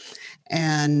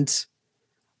 And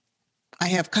I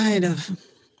have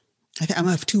I'm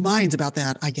of two minds about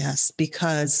that, I guess,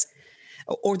 because,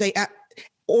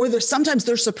 sometimes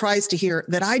they're surprised to hear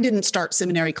that I didn't start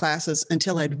seminary classes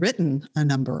until I'd written a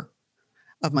number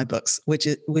of my books, which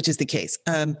is the case.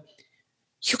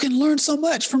 You can learn so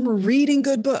much from reading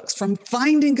good books, from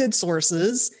finding good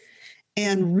sources,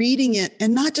 and reading it,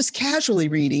 and not just casually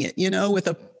reading it, with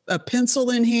a pencil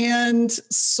in hand,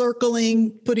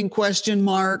 circling, putting question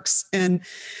marks, and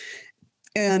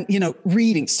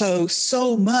reading.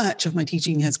 So much of my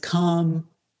teaching has come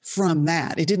from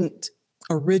that. It didn't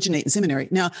originate in seminary.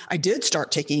 Now, I did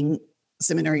start taking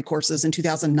seminary courses in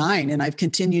 2009, and I've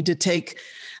continued to take.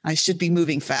 I should be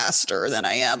moving faster than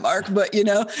I am, Mark, but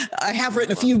I have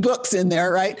written a few books in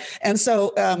there, right? And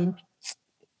so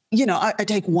I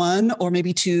take one or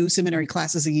maybe two seminary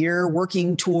classes a year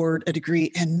working toward a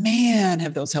degree, and man,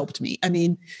 have those helped me. I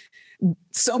mean,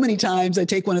 so many times I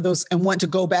take one of those and want to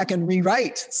go back and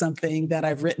rewrite something that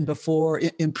I've written before,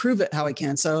 improve it how I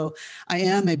can. So I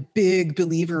am a big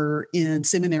believer in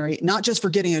seminary, not just for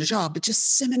getting a job, but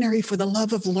just seminary for the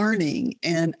love of learning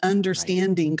and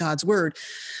understanding God's word.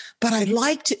 But I'd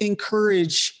like to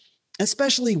encourage,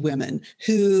 especially women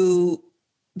who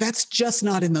that's just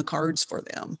not in the cards for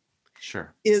them.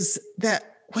 Sure. Is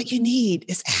that what you need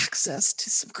is access to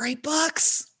some great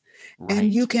books. Right.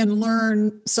 And you can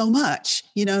learn so much,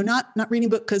 not reading a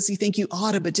book because you think you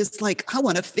ought to, but just like, I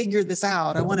want to figure this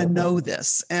out. I want to know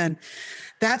this. And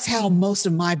that's how most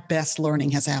of my best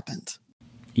learning has happened.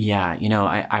 Yeah,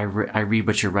 I read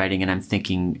what you're writing and I'm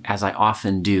thinking, as I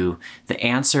often do, the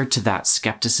answer to that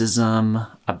skepticism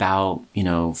about,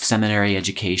 seminary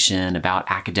education, about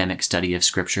academic study of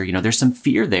Scripture, there's some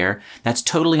fear there that's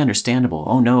totally understandable.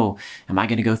 Oh no, am I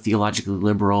going to go theologically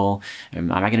liberal?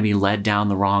 Am I going to be led down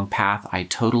the wrong path? I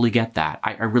totally get that.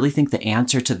 I really think the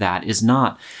answer to that is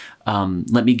not,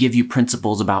 let me give you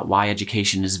principles about why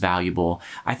education is valuable.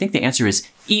 I think the answer is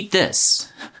eat this.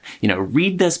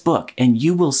 Read this book and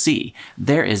you will see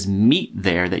there is meat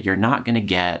there that you're not going to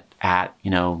get at,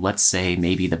 let's say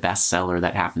maybe the bestseller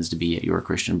that happens to be at your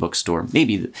Christian bookstore.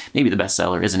 Maybe the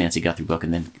bestseller is a Nancy Guthrie book,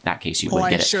 and then in that case you would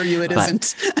get it. I assure you it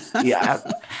isn't. Yeah,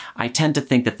 I tend to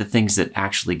think that the things that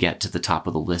actually get to the top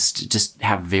of the list just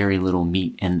have very little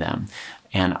meat in them.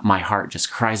 And my heart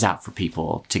just cries out for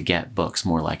people to get books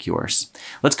more like yours.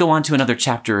 Let's go on to another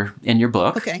chapter in your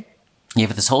book. Okay. You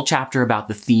have this whole chapter about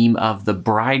the theme of the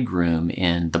bridegroom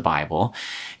in the Bible.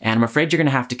 And I'm afraid you're going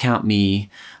to have to count me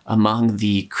among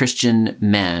the Christian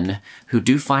men who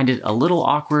do find it a little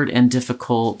awkward and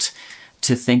difficult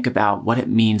to think about what it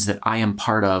means that I am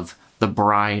part of the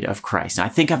bride of Christ. And I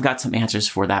think I've got some answers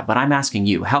for that, but I'm asking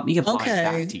you, help me apply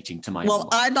that teaching to my own life.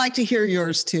 I'd like to hear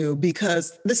yours too,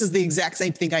 because this is the exact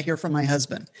same thing I hear from my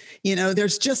husband.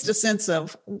 There's just a sense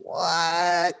of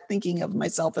what, thinking of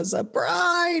myself as a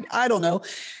bride. I don't know.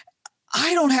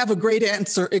 I don't have a great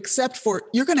answer except for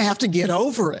you're going to have to get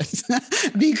over it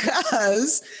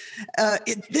because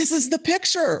this is the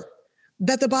picture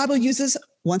that the Bible uses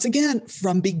once again,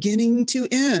 from beginning to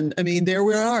end. I mean, there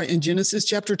we are in Genesis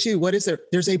chapter 2. What is there?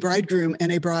 There's a bridegroom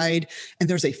and a bride, and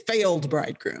there's a failed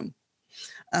bridegroom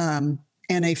and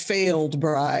a failed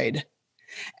bride.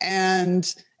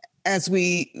 And as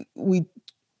we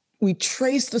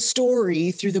trace the story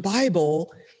through the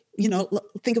Bible,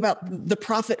 think about the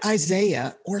prophet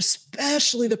Isaiah, or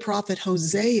especially the prophet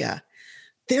Hosea.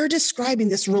 They're describing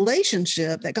this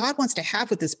relationship that God wants to have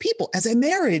with his people as a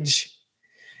marriage.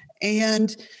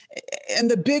 And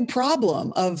the big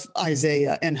problem of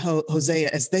Isaiah and Hosea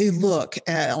as they look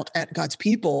at God's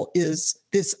people is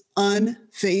this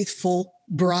unfaithful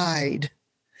bride.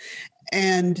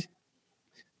 And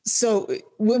so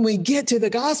when we get to the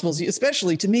Gospels,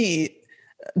 especially to me,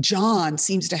 John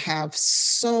seems to have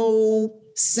so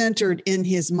centered in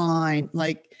his mind,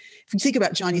 like, if you think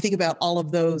about John, you think about all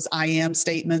of those I am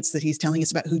statements that he's telling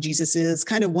us about who Jesus is,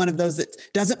 kind of one of those that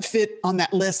doesn't fit on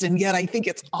that list. And yet I think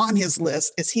it's on his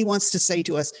list, as he wants to say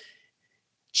to us,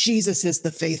 Jesus is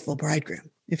the faithful bridegroom.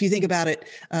 If you think about it,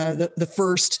 the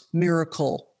first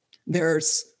miracle,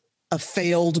 there's a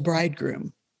failed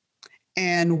bridegroom.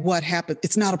 And what happened?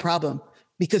 It's not a problem,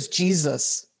 because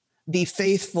Jesus, the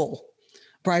faithful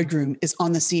bridegroom, is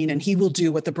on the scene, and he will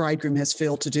do what the bridegroom has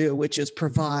failed to do, which is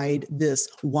provide this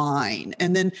wine.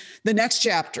 And then the next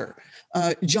chapter,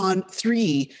 John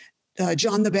 3,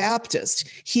 John the Baptist,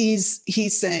 he's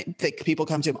saying, people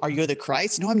come to him, are you the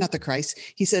Christ? No, I'm not the Christ.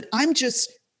 He said, I'm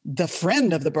just the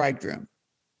friend of the bridegroom.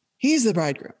 He's the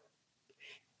bridegroom.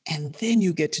 And then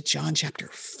you get to John chapter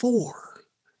 4.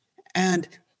 And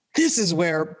this is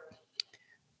where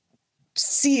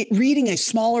reading a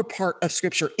smaller part of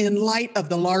scripture in light of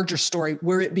the larger story,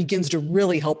 where it begins to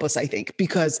really help us, I think,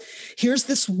 because here's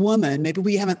this woman, maybe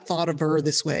we haven't thought of her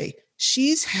this way.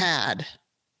 She's had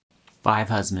 5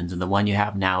 husbands, and the one you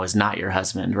have now is not your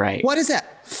husband, right? What is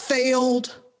that?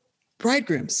 Failed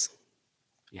bridegrooms.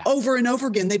 Yeah. Over and over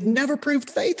again. They've never proved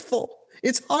faithful.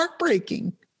 It's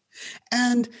heartbreaking.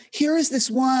 And here is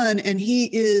this one, and he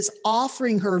is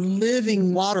offering her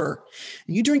living water.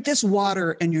 You drink this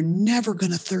water and you're never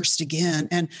going to thirst again.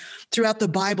 And throughout the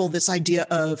Bible, this idea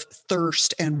of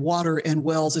thirst and water and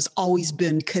wells has always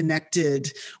been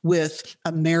connected with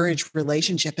a marriage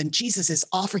relationship. And Jesus is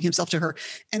offering himself to her.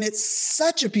 And it's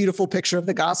such a beautiful picture of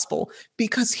the gospel,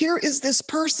 because here is this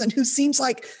person who seems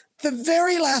like the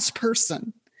very last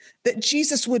person that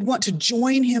Jesus would want to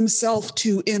join himself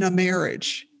to in a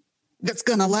marriage that's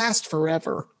going to last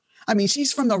forever. I mean,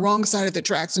 she's from the wrong side of the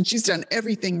tracks, and she's done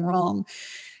everything wrong.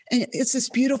 And it's this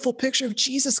beautiful picture of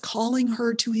Jesus calling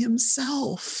her to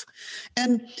himself.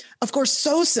 And of course,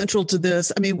 so central to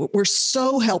this, I mean, we're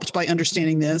so helped by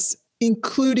understanding this,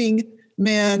 including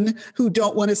men who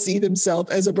don't want to see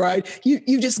themselves as a bride.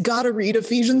 You just got to read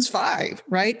Ephesians 5,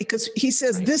 right? Because he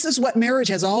says, this is what marriage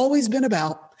has always been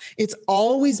about. It's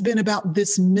always been about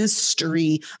this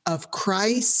mystery of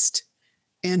Christ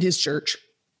and his church.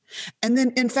 And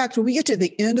then, in fact, when we get to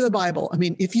the end of the Bible, I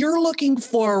mean, if you're looking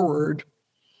forward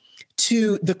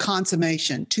to the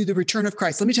consummation, to the return of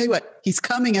Christ, let me tell you what, he's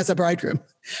coming as a bridegroom,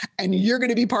 and you're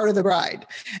going to be part of the bride.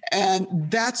 And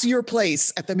that's your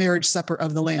place at the marriage supper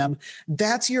of the Lamb.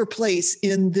 That's your place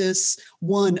in this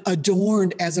one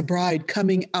adorned as a bride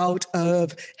coming out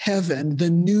of heaven, the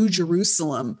New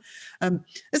Jerusalem.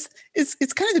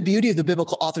 It's kind of the beauty of the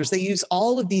biblical authors. They use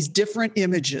all of these different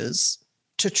images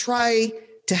to try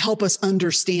to help us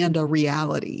understand a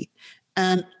reality.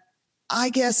 And I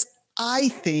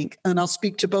think, and I'll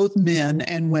speak to both men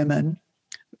and women,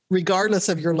 regardless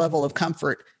of your level of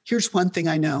comfort, here's one thing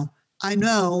I know. I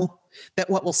know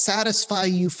that what will satisfy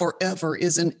you forever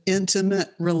is an intimate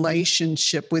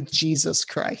relationship with Jesus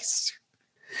Christ.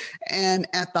 And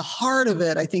at the heart of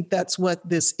it, I think that's what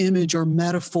this image or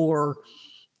metaphor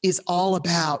is all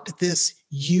about, this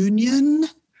union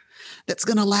that's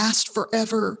going to last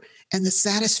forever, and the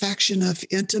satisfaction of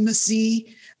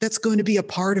intimacy that's going to be a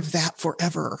part of that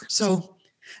forever. So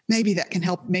maybe that can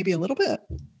help maybe a little bit.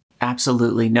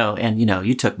 Absolutely. No. And,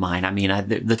 you took mine. I mean,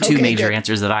 the two major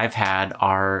answers that I've had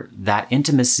are that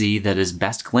intimacy that is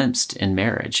best glimpsed in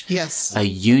marriage. Yes. A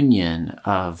union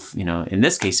of, in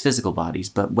this case, physical bodies,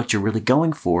 but what you're really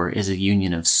going for is a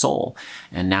union of soul.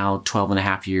 And now 12 and a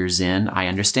half years in, I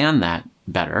understand that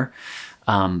better.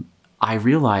 I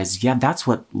realize, that's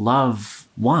what love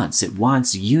wants. It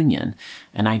wants union.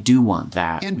 And I do want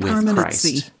that and with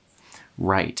permanency. Christ.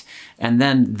 Right. And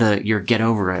then your get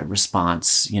over it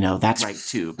response, that's right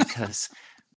too, because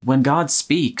when God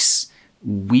speaks,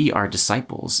 we are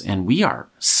disciples and we are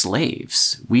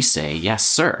slaves. We say, yes,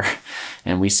 sir.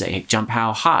 And we say, jump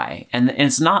how high. And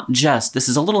it's not just, this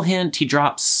is a little hint he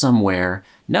drops somewhere.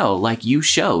 No, like you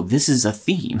show, this is a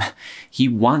theme. He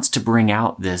wants to bring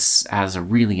out this as a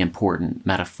really important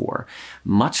metaphor,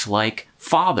 much like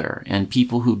father, and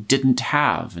people who didn't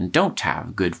have and don't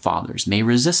have good fathers may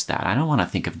resist that. I don't want to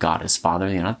think of God as father.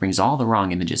 That brings all the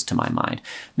wrong images to my mind.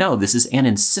 No, this is an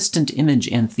insistent image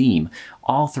and theme.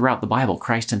 All throughout the Bible,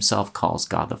 Christ himself calls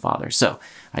God the Father. So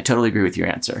I totally agree with your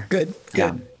answer. Good.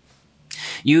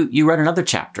 You read another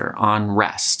chapter on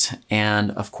rest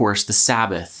and, of course, the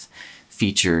Sabbath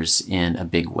features in a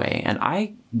big way. And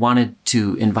I wanted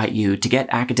to invite you to get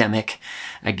academic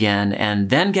again and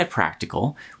then get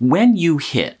practical. When you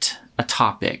hit a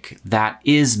topic that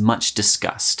is much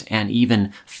discussed and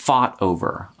even fought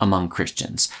over among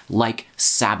Christians, like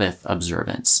Sabbath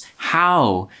observance,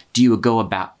 how do you go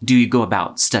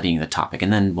about studying the topic?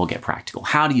 And then we'll get practical.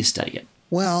 How do you study it?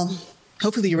 Well,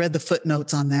 hopefully you read the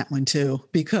footnotes on that one too,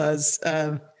 because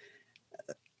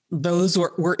those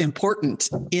were important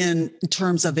in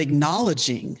terms of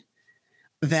acknowledging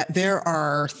that there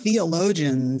are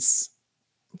theologians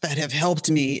that have helped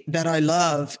me, that I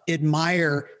love,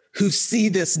 admire, who see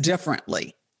this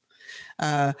differently.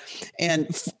 And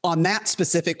on that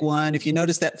specific one, if you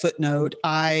notice that footnote,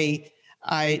 I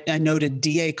noted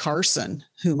D.A. Carson,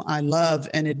 whom I love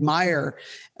and admire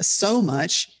so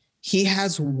much. He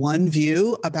has one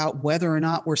view about whether or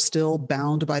not we're still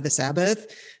bound by the Sabbath.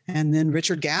 And then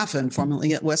Richard Gaffin,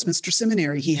 formerly at Westminster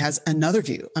Seminary, he has another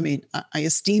view. I mean, I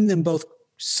esteem them both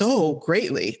so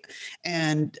greatly.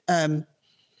 And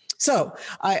so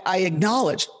I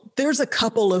acknowledge there's a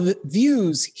couple of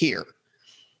views here.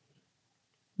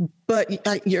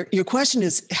 But your question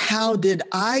is, how did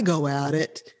I go at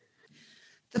it?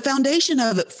 The foundation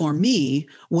of it for me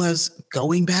was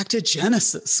going back to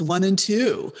Genesis 1 and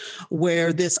 2,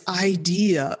 where this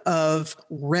idea of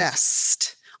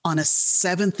rest on a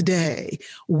seventh day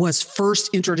was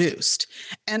first introduced.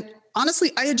 And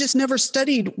honestly, I had just never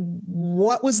studied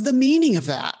what was the meaning of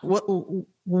that.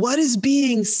 What is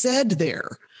being said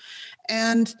there?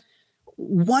 And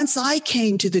once I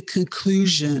came to the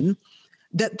conclusion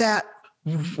that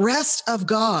rest of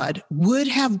God would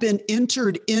have been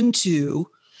entered into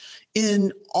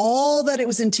in all that it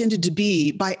was intended to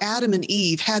be by Adam and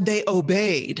Eve had they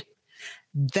obeyed,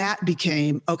 that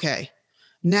became, okay,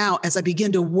 now as I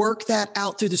begin to work that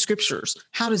out through the scriptures,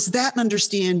 how does that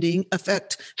understanding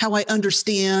affect how I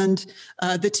understand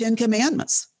the Ten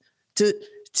Commandments to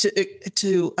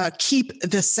keep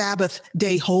the Sabbath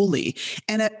day holy?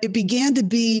 And it began to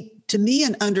be, to me,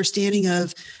 an understanding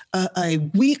of a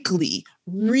weekly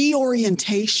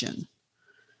reorientation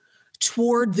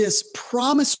toward this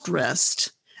promised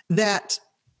rest that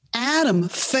Adam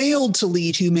failed to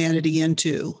lead humanity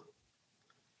into.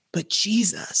 But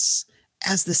Jesus,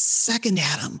 as the second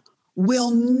Adam, will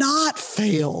not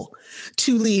fail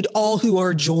to lead all who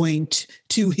are joined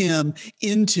to him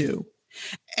into.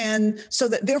 And so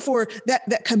that therefore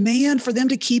that command for them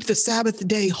to keep the Sabbath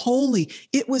day holy,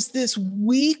 it was this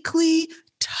weekly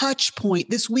touch point,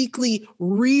 this weekly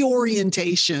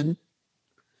reorientation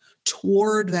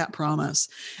toward that promise.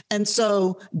 And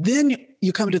so then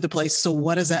you come to the place, so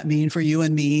what does that mean for you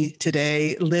and me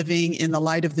today, living in the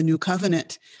light of the new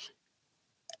covenant?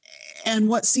 And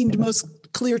what seemed most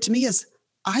clear to me is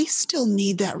I still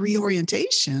need that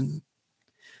reorientation.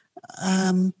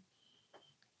 And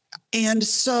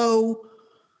so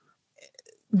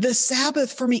the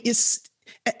Sabbath for me is,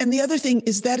 and the other thing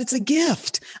is that it's a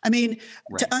gift. I mean,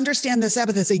 right. To understand the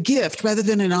Sabbath as a gift rather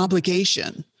than an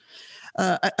obligation.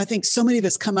 I think so many of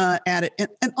us come at it.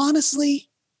 And honestly,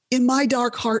 in my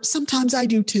dark heart, sometimes I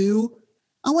do too.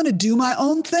 I want to do my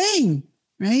own thing,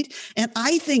 right? And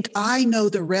I think I know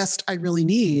the rest I really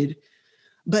need.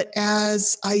 But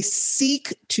as I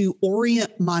seek to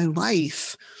orient my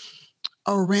life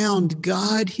around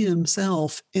God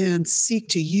himself and seek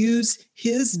to use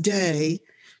his day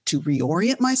to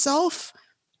reorient myself,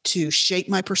 to shape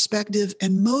my perspective,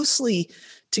 and mostly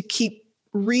to keep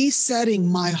resetting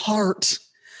my heart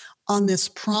on this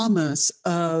promise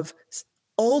of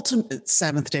ultimate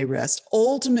seventh day rest,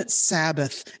 ultimate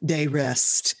Sabbath day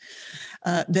rest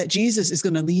that Jesus is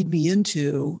going to lead me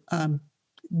into.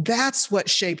 That's what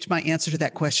shaped my answer to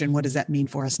that question. What does that mean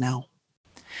for us now?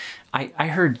 I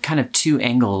heard kind of two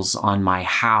angles on my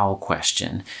how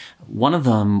question. One of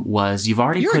them was you've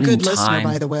already You're put in a time. good listener,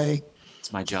 by the way.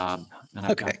 It's my job, and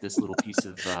I've got this little piece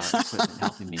of equipment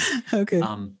helping me. Okay.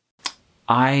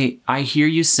 I hear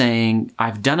you saying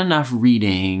I've done enough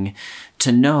reading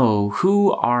to know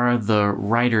who are the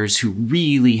writers who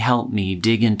really help me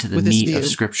dig into the meat of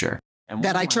Scripture. And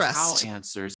that I trust. How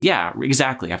answers, yeah,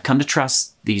 exactly. I've come to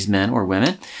trust these men or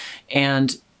women,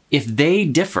 and if they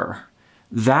differ,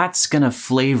 that's going to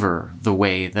flavor the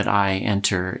way that I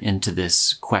enter into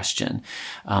this question.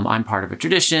 I'm part of a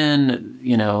tradition,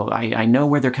 I know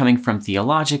where they're coming from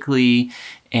theologically,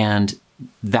 and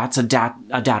that's a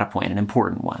data point, an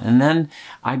important one. And then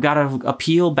I've got to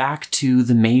appeal back to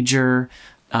the major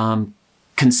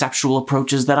conceptual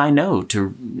approaches that I know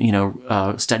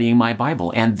to, studying my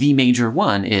Bible. And the major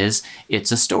one is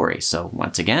it's a story. So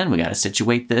once again, we got to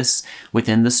situate this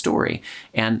within the story.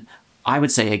 And I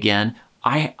would say again,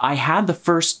 I had the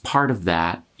first part of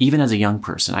that even as a young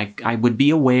person. I would be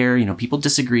aware, people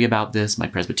disagree about this. My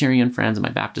Presbyterian friends and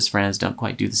my Baptist friends don't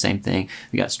quite do the same thing.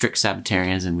 We got strict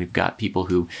Sabbatarians, and we've got people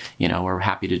who, are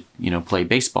happy to, play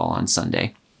baseball on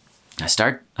Sunday. I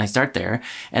start there,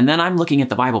 and then I'm looking at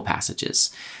the Bible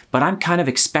passages. But I'm kind of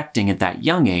expecting at that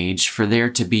young age for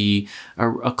there to be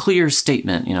a clear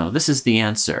statement, this is the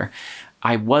answer.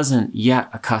 I wasn't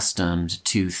yet accustomed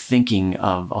to thinking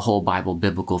of a whole Bible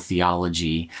biblical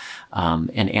theology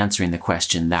and answering the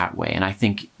question that way. And I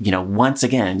think, once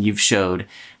again, you've showed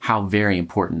how very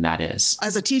important that is.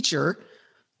 As a teacher,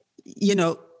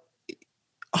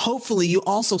 hopefully you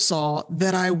also saw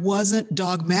that I wasn't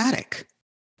dogmatic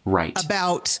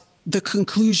about the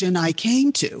conclusion I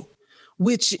came to,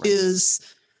 which is,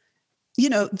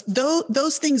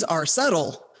 those things are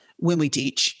subtle when we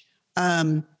teach.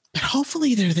 But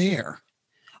hopefully they're there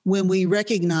when we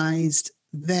recognized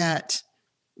that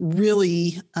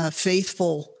really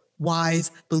faithful,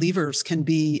 wise believers can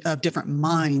be of different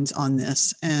minds on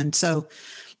this. And so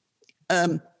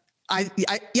I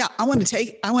want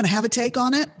to have a take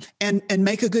on it and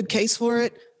make a good case for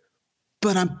it.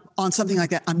 But I'm on something like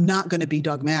that, I'm not going to be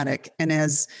dogmatic. And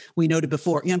as we noted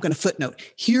before, I'm going to footnote.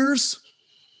 Here's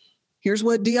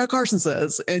what D.I. Carson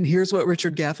says, and here's what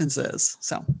Richard Gaffin says.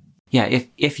 So. Yeah,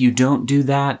 if you don't do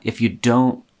that, if you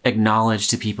don't acknowledge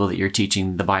to people that you're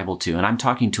teaching the Bible to, and I'm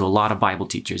talking to a lot of Bible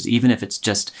teachers, even if it's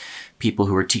just people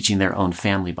who are teaching their own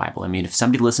family Bible. I mean, if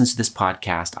somebody listens to this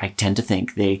podcast, I tend to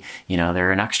think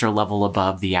they're an extra level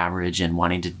above the average and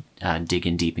wanting to dig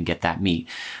in deep and get that meat.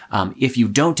 If you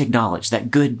don't acknowledge that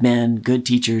good men, good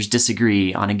teachers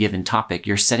disagree on a given topic,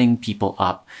 you're setting people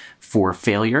up for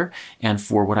failure and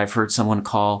for what I've heard someone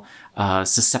call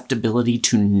susceptibility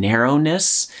to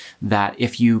narrowness, that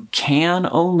if you can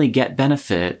only get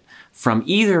benefit from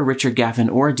either Richard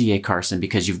Gaffin or D.A. Carson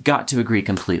because you've got to agree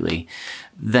completely,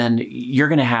 then you're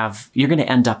going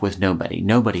to end up with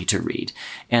nobody to read.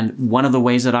 And one of the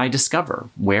ways that I discover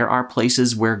where are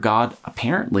places where God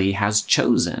apparently has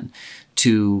chosen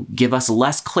to give us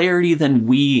less clarity than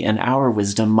we and our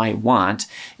wisdom might want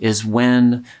is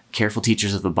when careful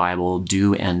teachers of the Bible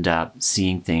do end up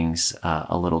seeing things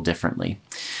a little differently.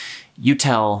 You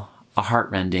tell a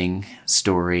heartrending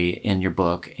story in your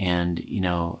book, and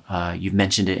you've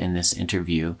mentioned it in this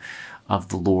interview, of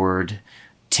the Lord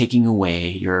taking away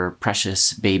your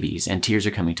precious babies. And tears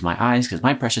are coming to my eyes because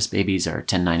my precious babies are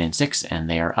 10, 9, and 6, and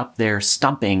they are up there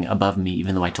stomping above me,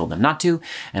 even though I told them not to.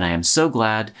 And I am so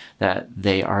glad that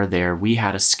they are there. We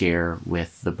had a scare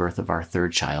with the birth of our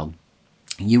third child.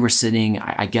 You were sitting,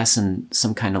 I guess, in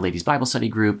some kind of ladies' Bible study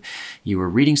group. You were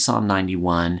reading Psalm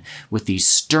 91 with these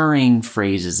stirring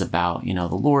phrases about, the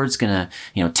Lord's going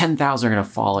to, 10,000 are going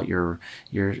to fall at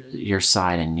your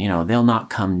side, and, they'll not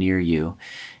come near you.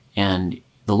 And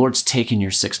the Lord's taken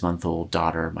your 6-month-old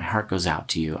daughter. My heart goes out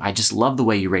to you. I just love the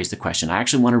way you raised the question. I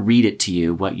actually want to read it to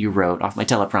you, what you wrote off my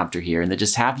teleprompter here, and then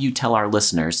just have you tell our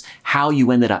listeners how you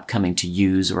ended up coming to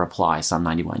use or apply Psalm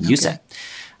 91. Okay. You said,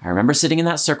 I remember sitting in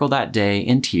that circle that day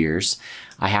in tears.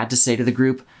 I had to say to the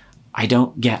group, I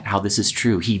don't get how this is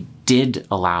true. He did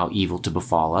allow evil to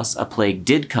befall us. A plague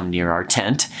did come near our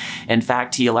tent. In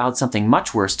fact, he allowed something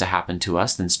much worse to happen to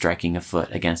us than striking a foot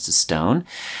against a stone.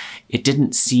 It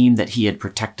didn't seem that he had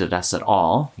protected us at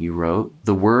all, you wrote.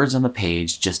 The words on the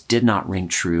page just did not ring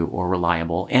true or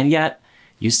reliable. And yet,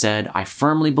 you said, I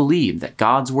firmly believe that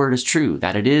God's word is true,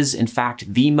 that it is, in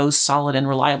fact, the most solid and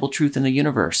reliable truth in the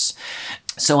universe.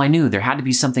 So I knew there had to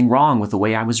be something wrong with the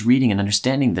way I was reading and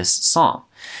understanding this psalm.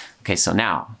 Okay, so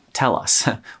now tell us,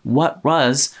 what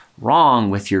was wrong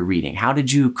with your reading? How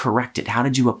did you correct it? How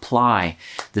did you apply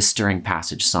this stirring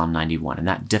passage, Psalm 91, in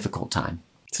that difficult time?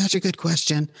 Such a good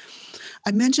question.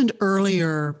 I mentioned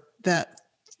earlier that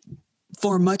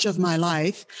for much of my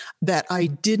life that I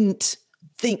didn't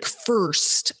think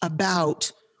first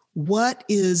about what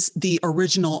is the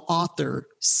original author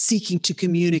seeking to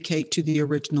communicate to the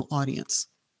original audience.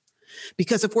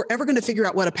 Because if we're ever going to figure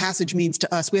out what a passage means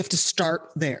to us, we have to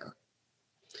start there.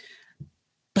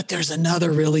 But there's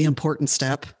another really important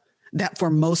step that for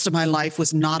most of my life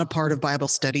was not a part of Bible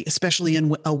study, especially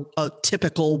in a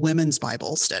typical women's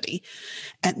Bible study.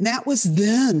 And that was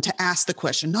then to ask the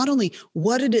question, not only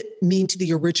what did it mean to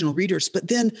the original readers, but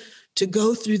then to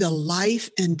go through the life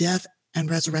and death and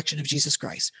resurrection of Jesus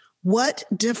Christ. What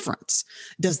difference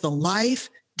does the life,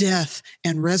 death,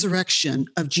 and resurrection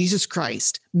of Jesus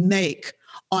Christ make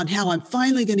on how I'm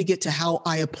finally going to get to how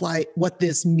I apply what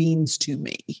this means to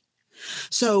me?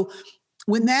 So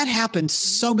when that happened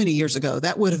so many years ago,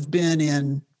 that would have been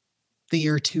in the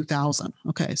year 2000.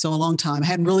 Okay, so a long time. I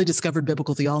hadn't really discovered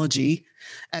biblical theology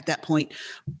at that point.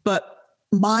 But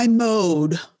my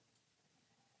mode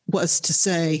was to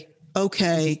say,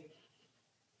 okay,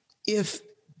 if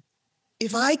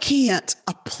I can't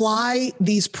apply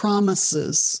these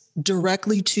promises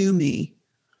directly to me,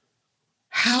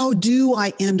 how do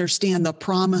I understand the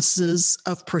promises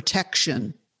of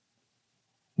protection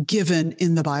given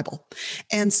in the Bible?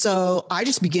 And so I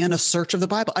just began a search of the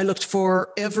Bible. I looked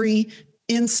for every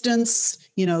instance,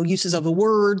 uses of the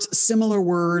words, similar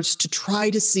words, to try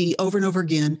to see over and over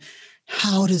again,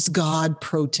 how does God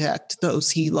protect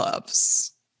those he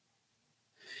loves?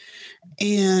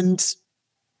 And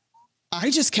I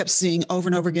just kept seeing over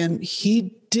and over again,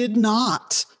 he did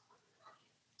not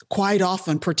quite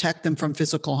often protect them from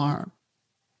physical harm.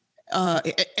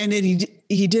 And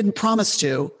he didn't promise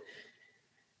to.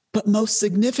 But most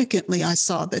significantly, I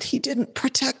saw that he didn't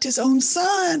protect his own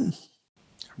son.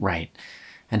 Right.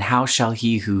 And how shall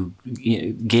he who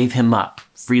gave him up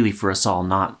freely for us all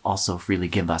not also freely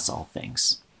give us all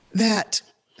things? That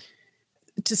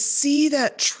to see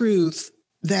that truth,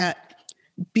 that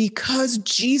because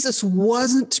Jesus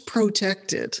wasn't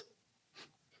protected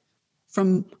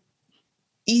from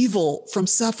evil, from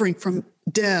suffering, from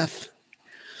death,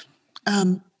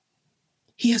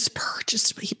 he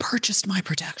purchased my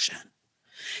protection.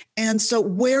 And so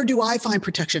where do I find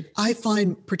protection? I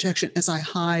find protection as I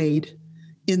hide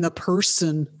in the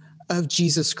person of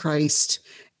Jesus Christ,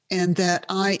 and that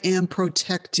I am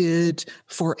protected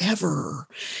forever.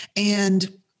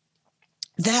 And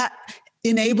that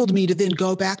enabled me to then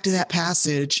go back to that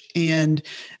passage and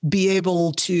be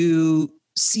able to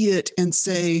see it and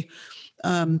say,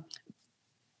 God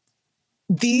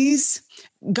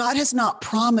has not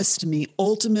promised me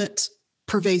ultimate,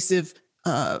 pervasive,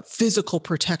 physical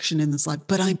protection in this life,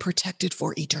 but I'm protected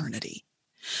for eternity.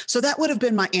 So that would have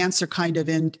been my answer kind of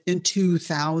in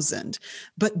 2000.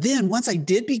 But then once I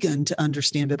did begin to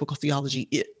understand biblical theology,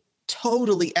 it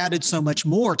totally added so much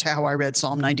more to how I read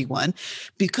Psalm 91,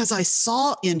 because I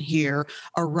saw in here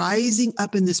arising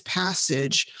up in this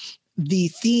passage the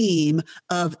theme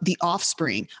of the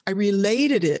offspring. I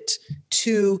related it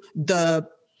to the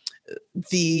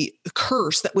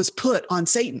curse that was put on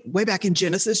Satan way back in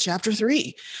Genesis chapter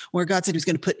 3, where God said he was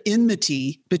going to put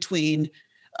enmity between,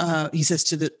 he says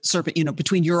to the serpent,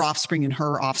 between your offspring and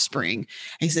her offspring. And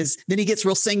he says, then he gets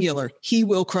real singular. He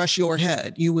will crush your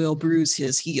head. You will bruise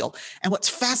his heel. And what's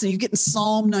fascinating, you get in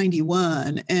Psalm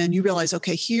 91 and you realize,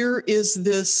 okay, here is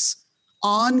this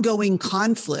ongoing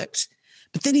conflict.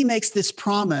 But then he makes this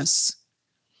promise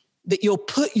that you'll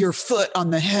put your foot on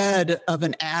the head of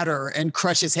an adder and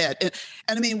crush his head.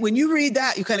 And I mean, when you read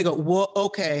that, you kind of go, whoa,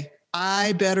 okay,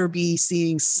 I better be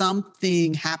seeing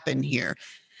something happen here.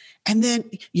 And then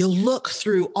you look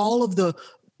through all of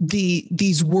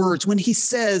these words. When he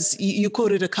says, you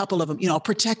quoted a couple of them, I'll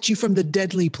protect you from the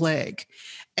deadly plague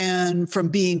and from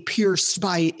being pierced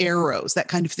by arrows, that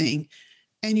kind of thing.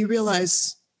 And you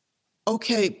realize,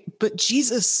 okay, but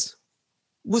Jesus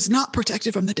was not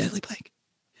protected from the deadly plague.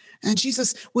 And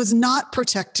Jesus was not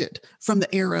protected from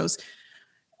the arrows.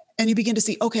 And you begin to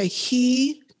see, okay,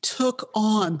 he took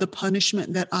on the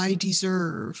punishment that I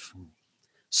deserve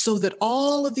so that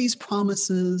all of these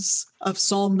promises of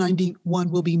Psalm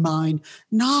 91 will be mine,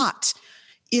 not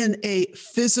in a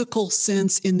physical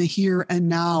sense in the here and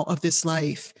now of this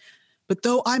life, but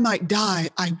though I might die,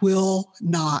 I will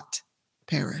not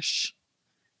perish.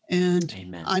 And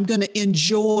Amen. I'm going to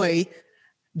enjoy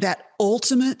that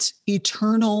ultimate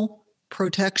eternal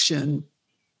protection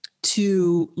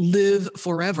to live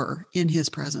forever in his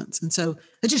presence. And so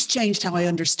it just changed how I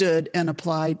understood and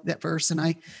applied that verse. And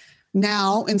I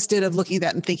now, instead of looking at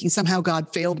that and thinking somehow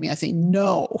God failed me, I say,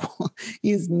 no,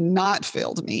 he has not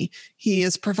failed me. He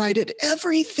has provided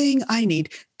everything I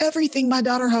need, everything my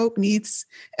daughter Hope needs,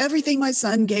 everything my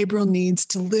son Gabriel needs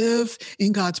to live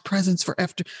in God's presence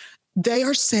forever. They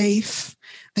are safe.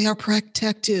 They are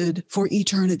protected for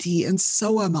eternity, and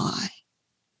so am I.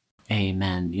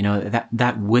 Amen.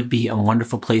 That would be a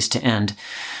wonderful place to end,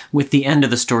 with the end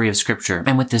of the story of Scripture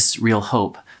and with this real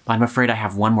hope. But I'm afraid I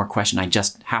have one more question I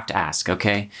just have to ask,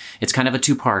 okay? It's kind of a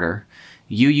two-parter.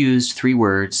 You used 3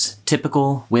 words,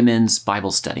 typical women's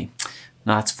Bible study.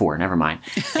 No, that's 4, never mind.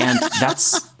 And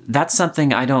that's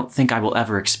something I don't think I will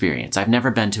ever experience. I've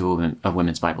never been to a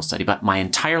women's Bible study, but my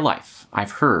entire life,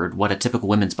 I've heard what a typical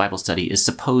women's Bible study is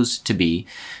supposed to be.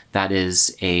 That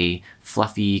is a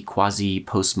fluffy,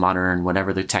 quasi-postmodern,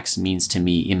 whatever the text means to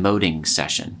me, emoting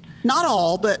session. Not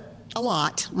all, but A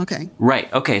lot. Okay.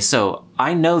 Right. Okay. So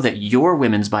I know that your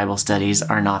women's Bible studies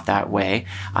are not that way.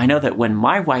 I know that when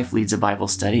my wife leads a Bible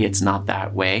study, it's not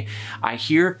that way. I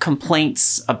hear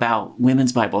complaints about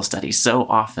women's Bible studies so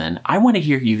often. I want to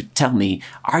hear you tell me,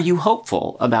 are you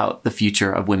hopeful about the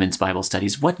future of women's Bible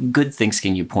studies? What good things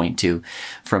can you point to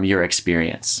from your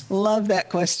experience? Love that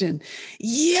question.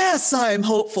 Yes, I'm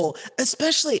hopeful,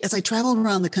 especially as I travel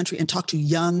around the country and talk to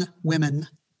young women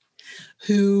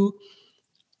who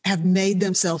have made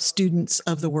themselves students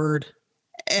of the word,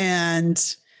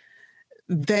 and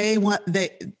they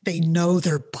know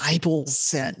their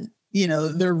Bibles, and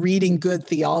they're reading good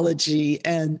theology,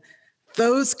 and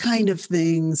those kind of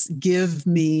things give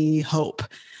me hope.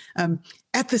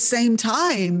 At the same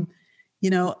time,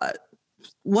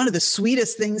 one of the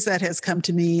sweetest things that has come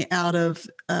to me out of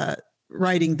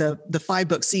writing the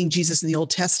 5-book Seeing Jesus in the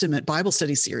Old Testament Bible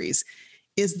study series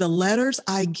is the letters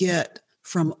I get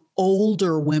from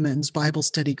older women's Bible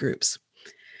study groups.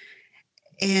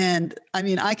 And I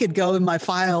mean, I could go in my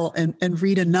file and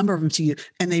read a number of them to you.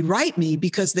 And they write me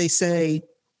because they'll say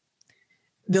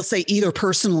either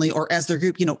personally or as their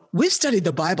group, we've studied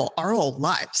the Bible our whole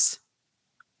lives,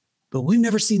 but we've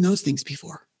never seen those things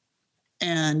before.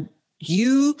 And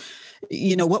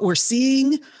what we're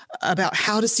seeing about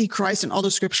how to see Christ in all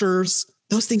the scriptures,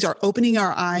 those things are opening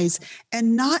our eyes,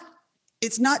 and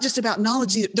it's not just about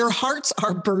knowledge. Their hearts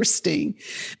are bursting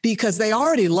because they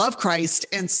already love Christ,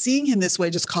 and seeing him this way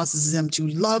just causes them to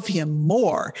love him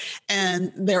more.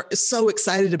 And they're so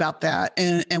excited about that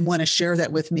and want to share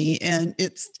that with me. And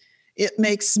it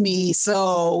makes me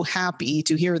so happy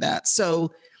to hear that.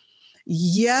 So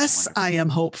yes, I am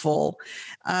hopeful.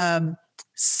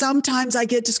 Sometimes I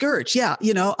get discouraged. Yeah.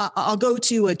 I'll go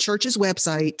to a church's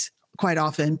website quite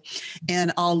often,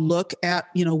 and I'll look at,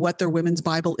 what their women's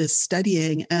Bible is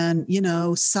studying. And,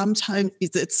 sometimes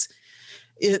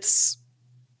it's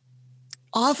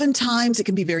oftentimes it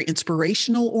can be very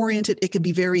inspirational oriented. It can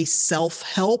be very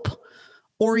self-help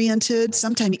oriented,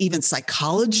 sometimes even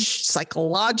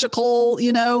psychological,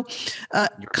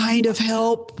 kind of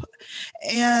help.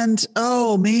 And,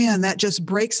 oh man, that just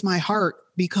breaks my heart,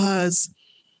 because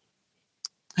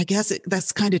I guess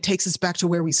that's kind of takes us back to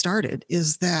where we started,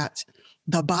 is that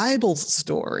the Bible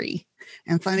story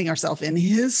and finding ourselves in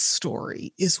his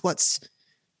story is what's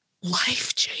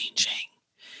life-changing.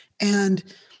 And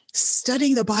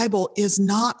studying the Bible is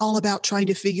not all about trying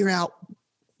to figure out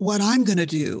what I'm going to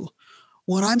do,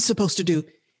 what I'm supposed to do.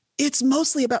 It's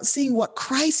mostly about seeing what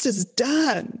Christ has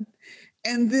done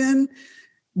and then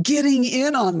getting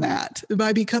in on that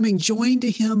by becoming joined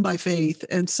to him by faith.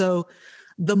 And so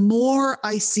the more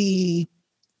I see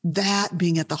that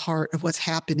being at the heart of what's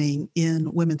happening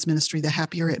in women's ministry, the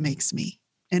happier it makes me.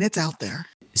 And it's out there.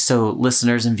 So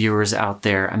listeners and viewers out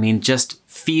there, just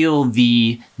feel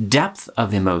the depth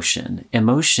of emotion.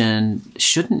 Emotion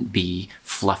shouldn't be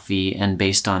fluffy and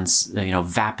based on,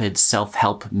 vapid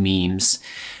self-help memes.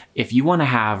 If you want to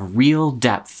have real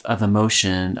depth of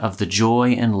emotion, of the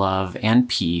joy and love and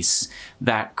peace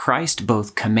that Christ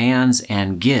both commands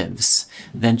and gives,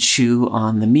 then chew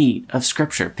on the meat of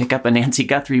Scripture. Pick up a Nancy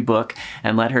Guthrie book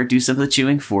and let her do some of the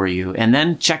chewing for you. And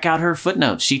then check out her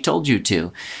footnotes. She told you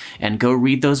to. And go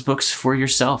read those books for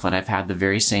yourself. And I've had the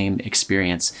very same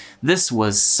experience. This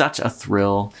was such a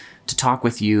thrill to talk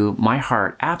with you. My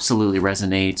heart absolutely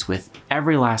resonates with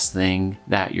every last thing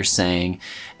that you're saying.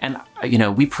 And,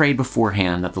 we prayed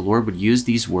beforehand that the Lord would use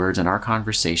these words in our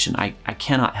conversation. I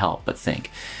cannot help but think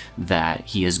that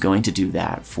he is going to do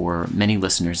that for many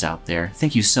listeners out there.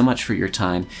 Thank you so much for your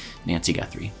time, Nancy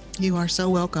Guthrie. You are so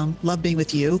welcome. Love being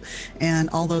with you and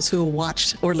all those who will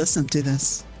watch or listen to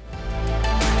this.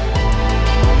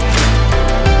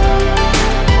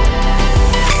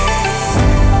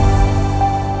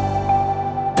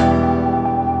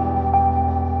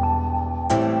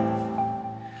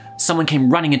 Someone came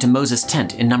running into Moses'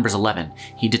 tent in Numbers 11.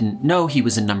 He didn't know he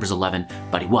was in Numbers 11,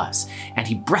 but he was. And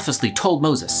he breathlessly told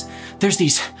Moses, "There's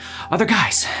these other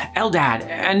guys, Eldad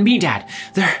and Medad.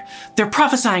 They're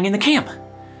prophesying in the camp."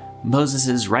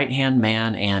 Moses' right-hand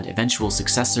man and eventual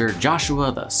successor,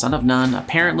 Joshua, the son of Nun,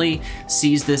 apparently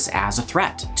sees this as a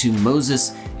threat to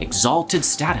Moses' exalted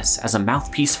status as a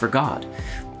mouthpiece for God.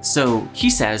 So he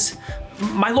says,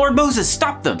 "My Lord Moses,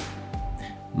 stop them."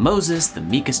 Moses, the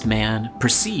meekest man,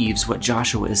 perceives what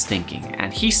Joshua is thinking,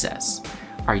 and he says,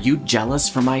 "Are you jealous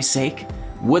for my sake?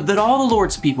 Would that all the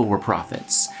Lord's people were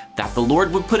prophets, that the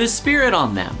Lord would put his spirit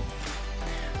on them."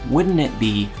 Wouldn't it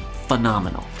be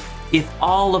phenomenal if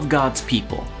all of God's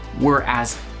people were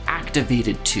as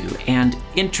activated to and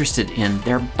interested in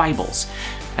their Bibles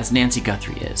as Nancy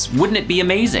Guthrie is? Wouldn't it be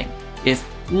amazing if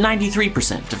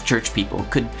 93% of church people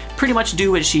could pretty much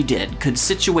do what she did, could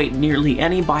situate nearly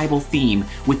any Bible theme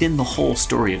within the whole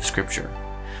story of Scripture.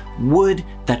 Would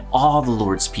that all the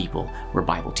Lord's people were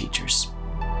Bible teachers.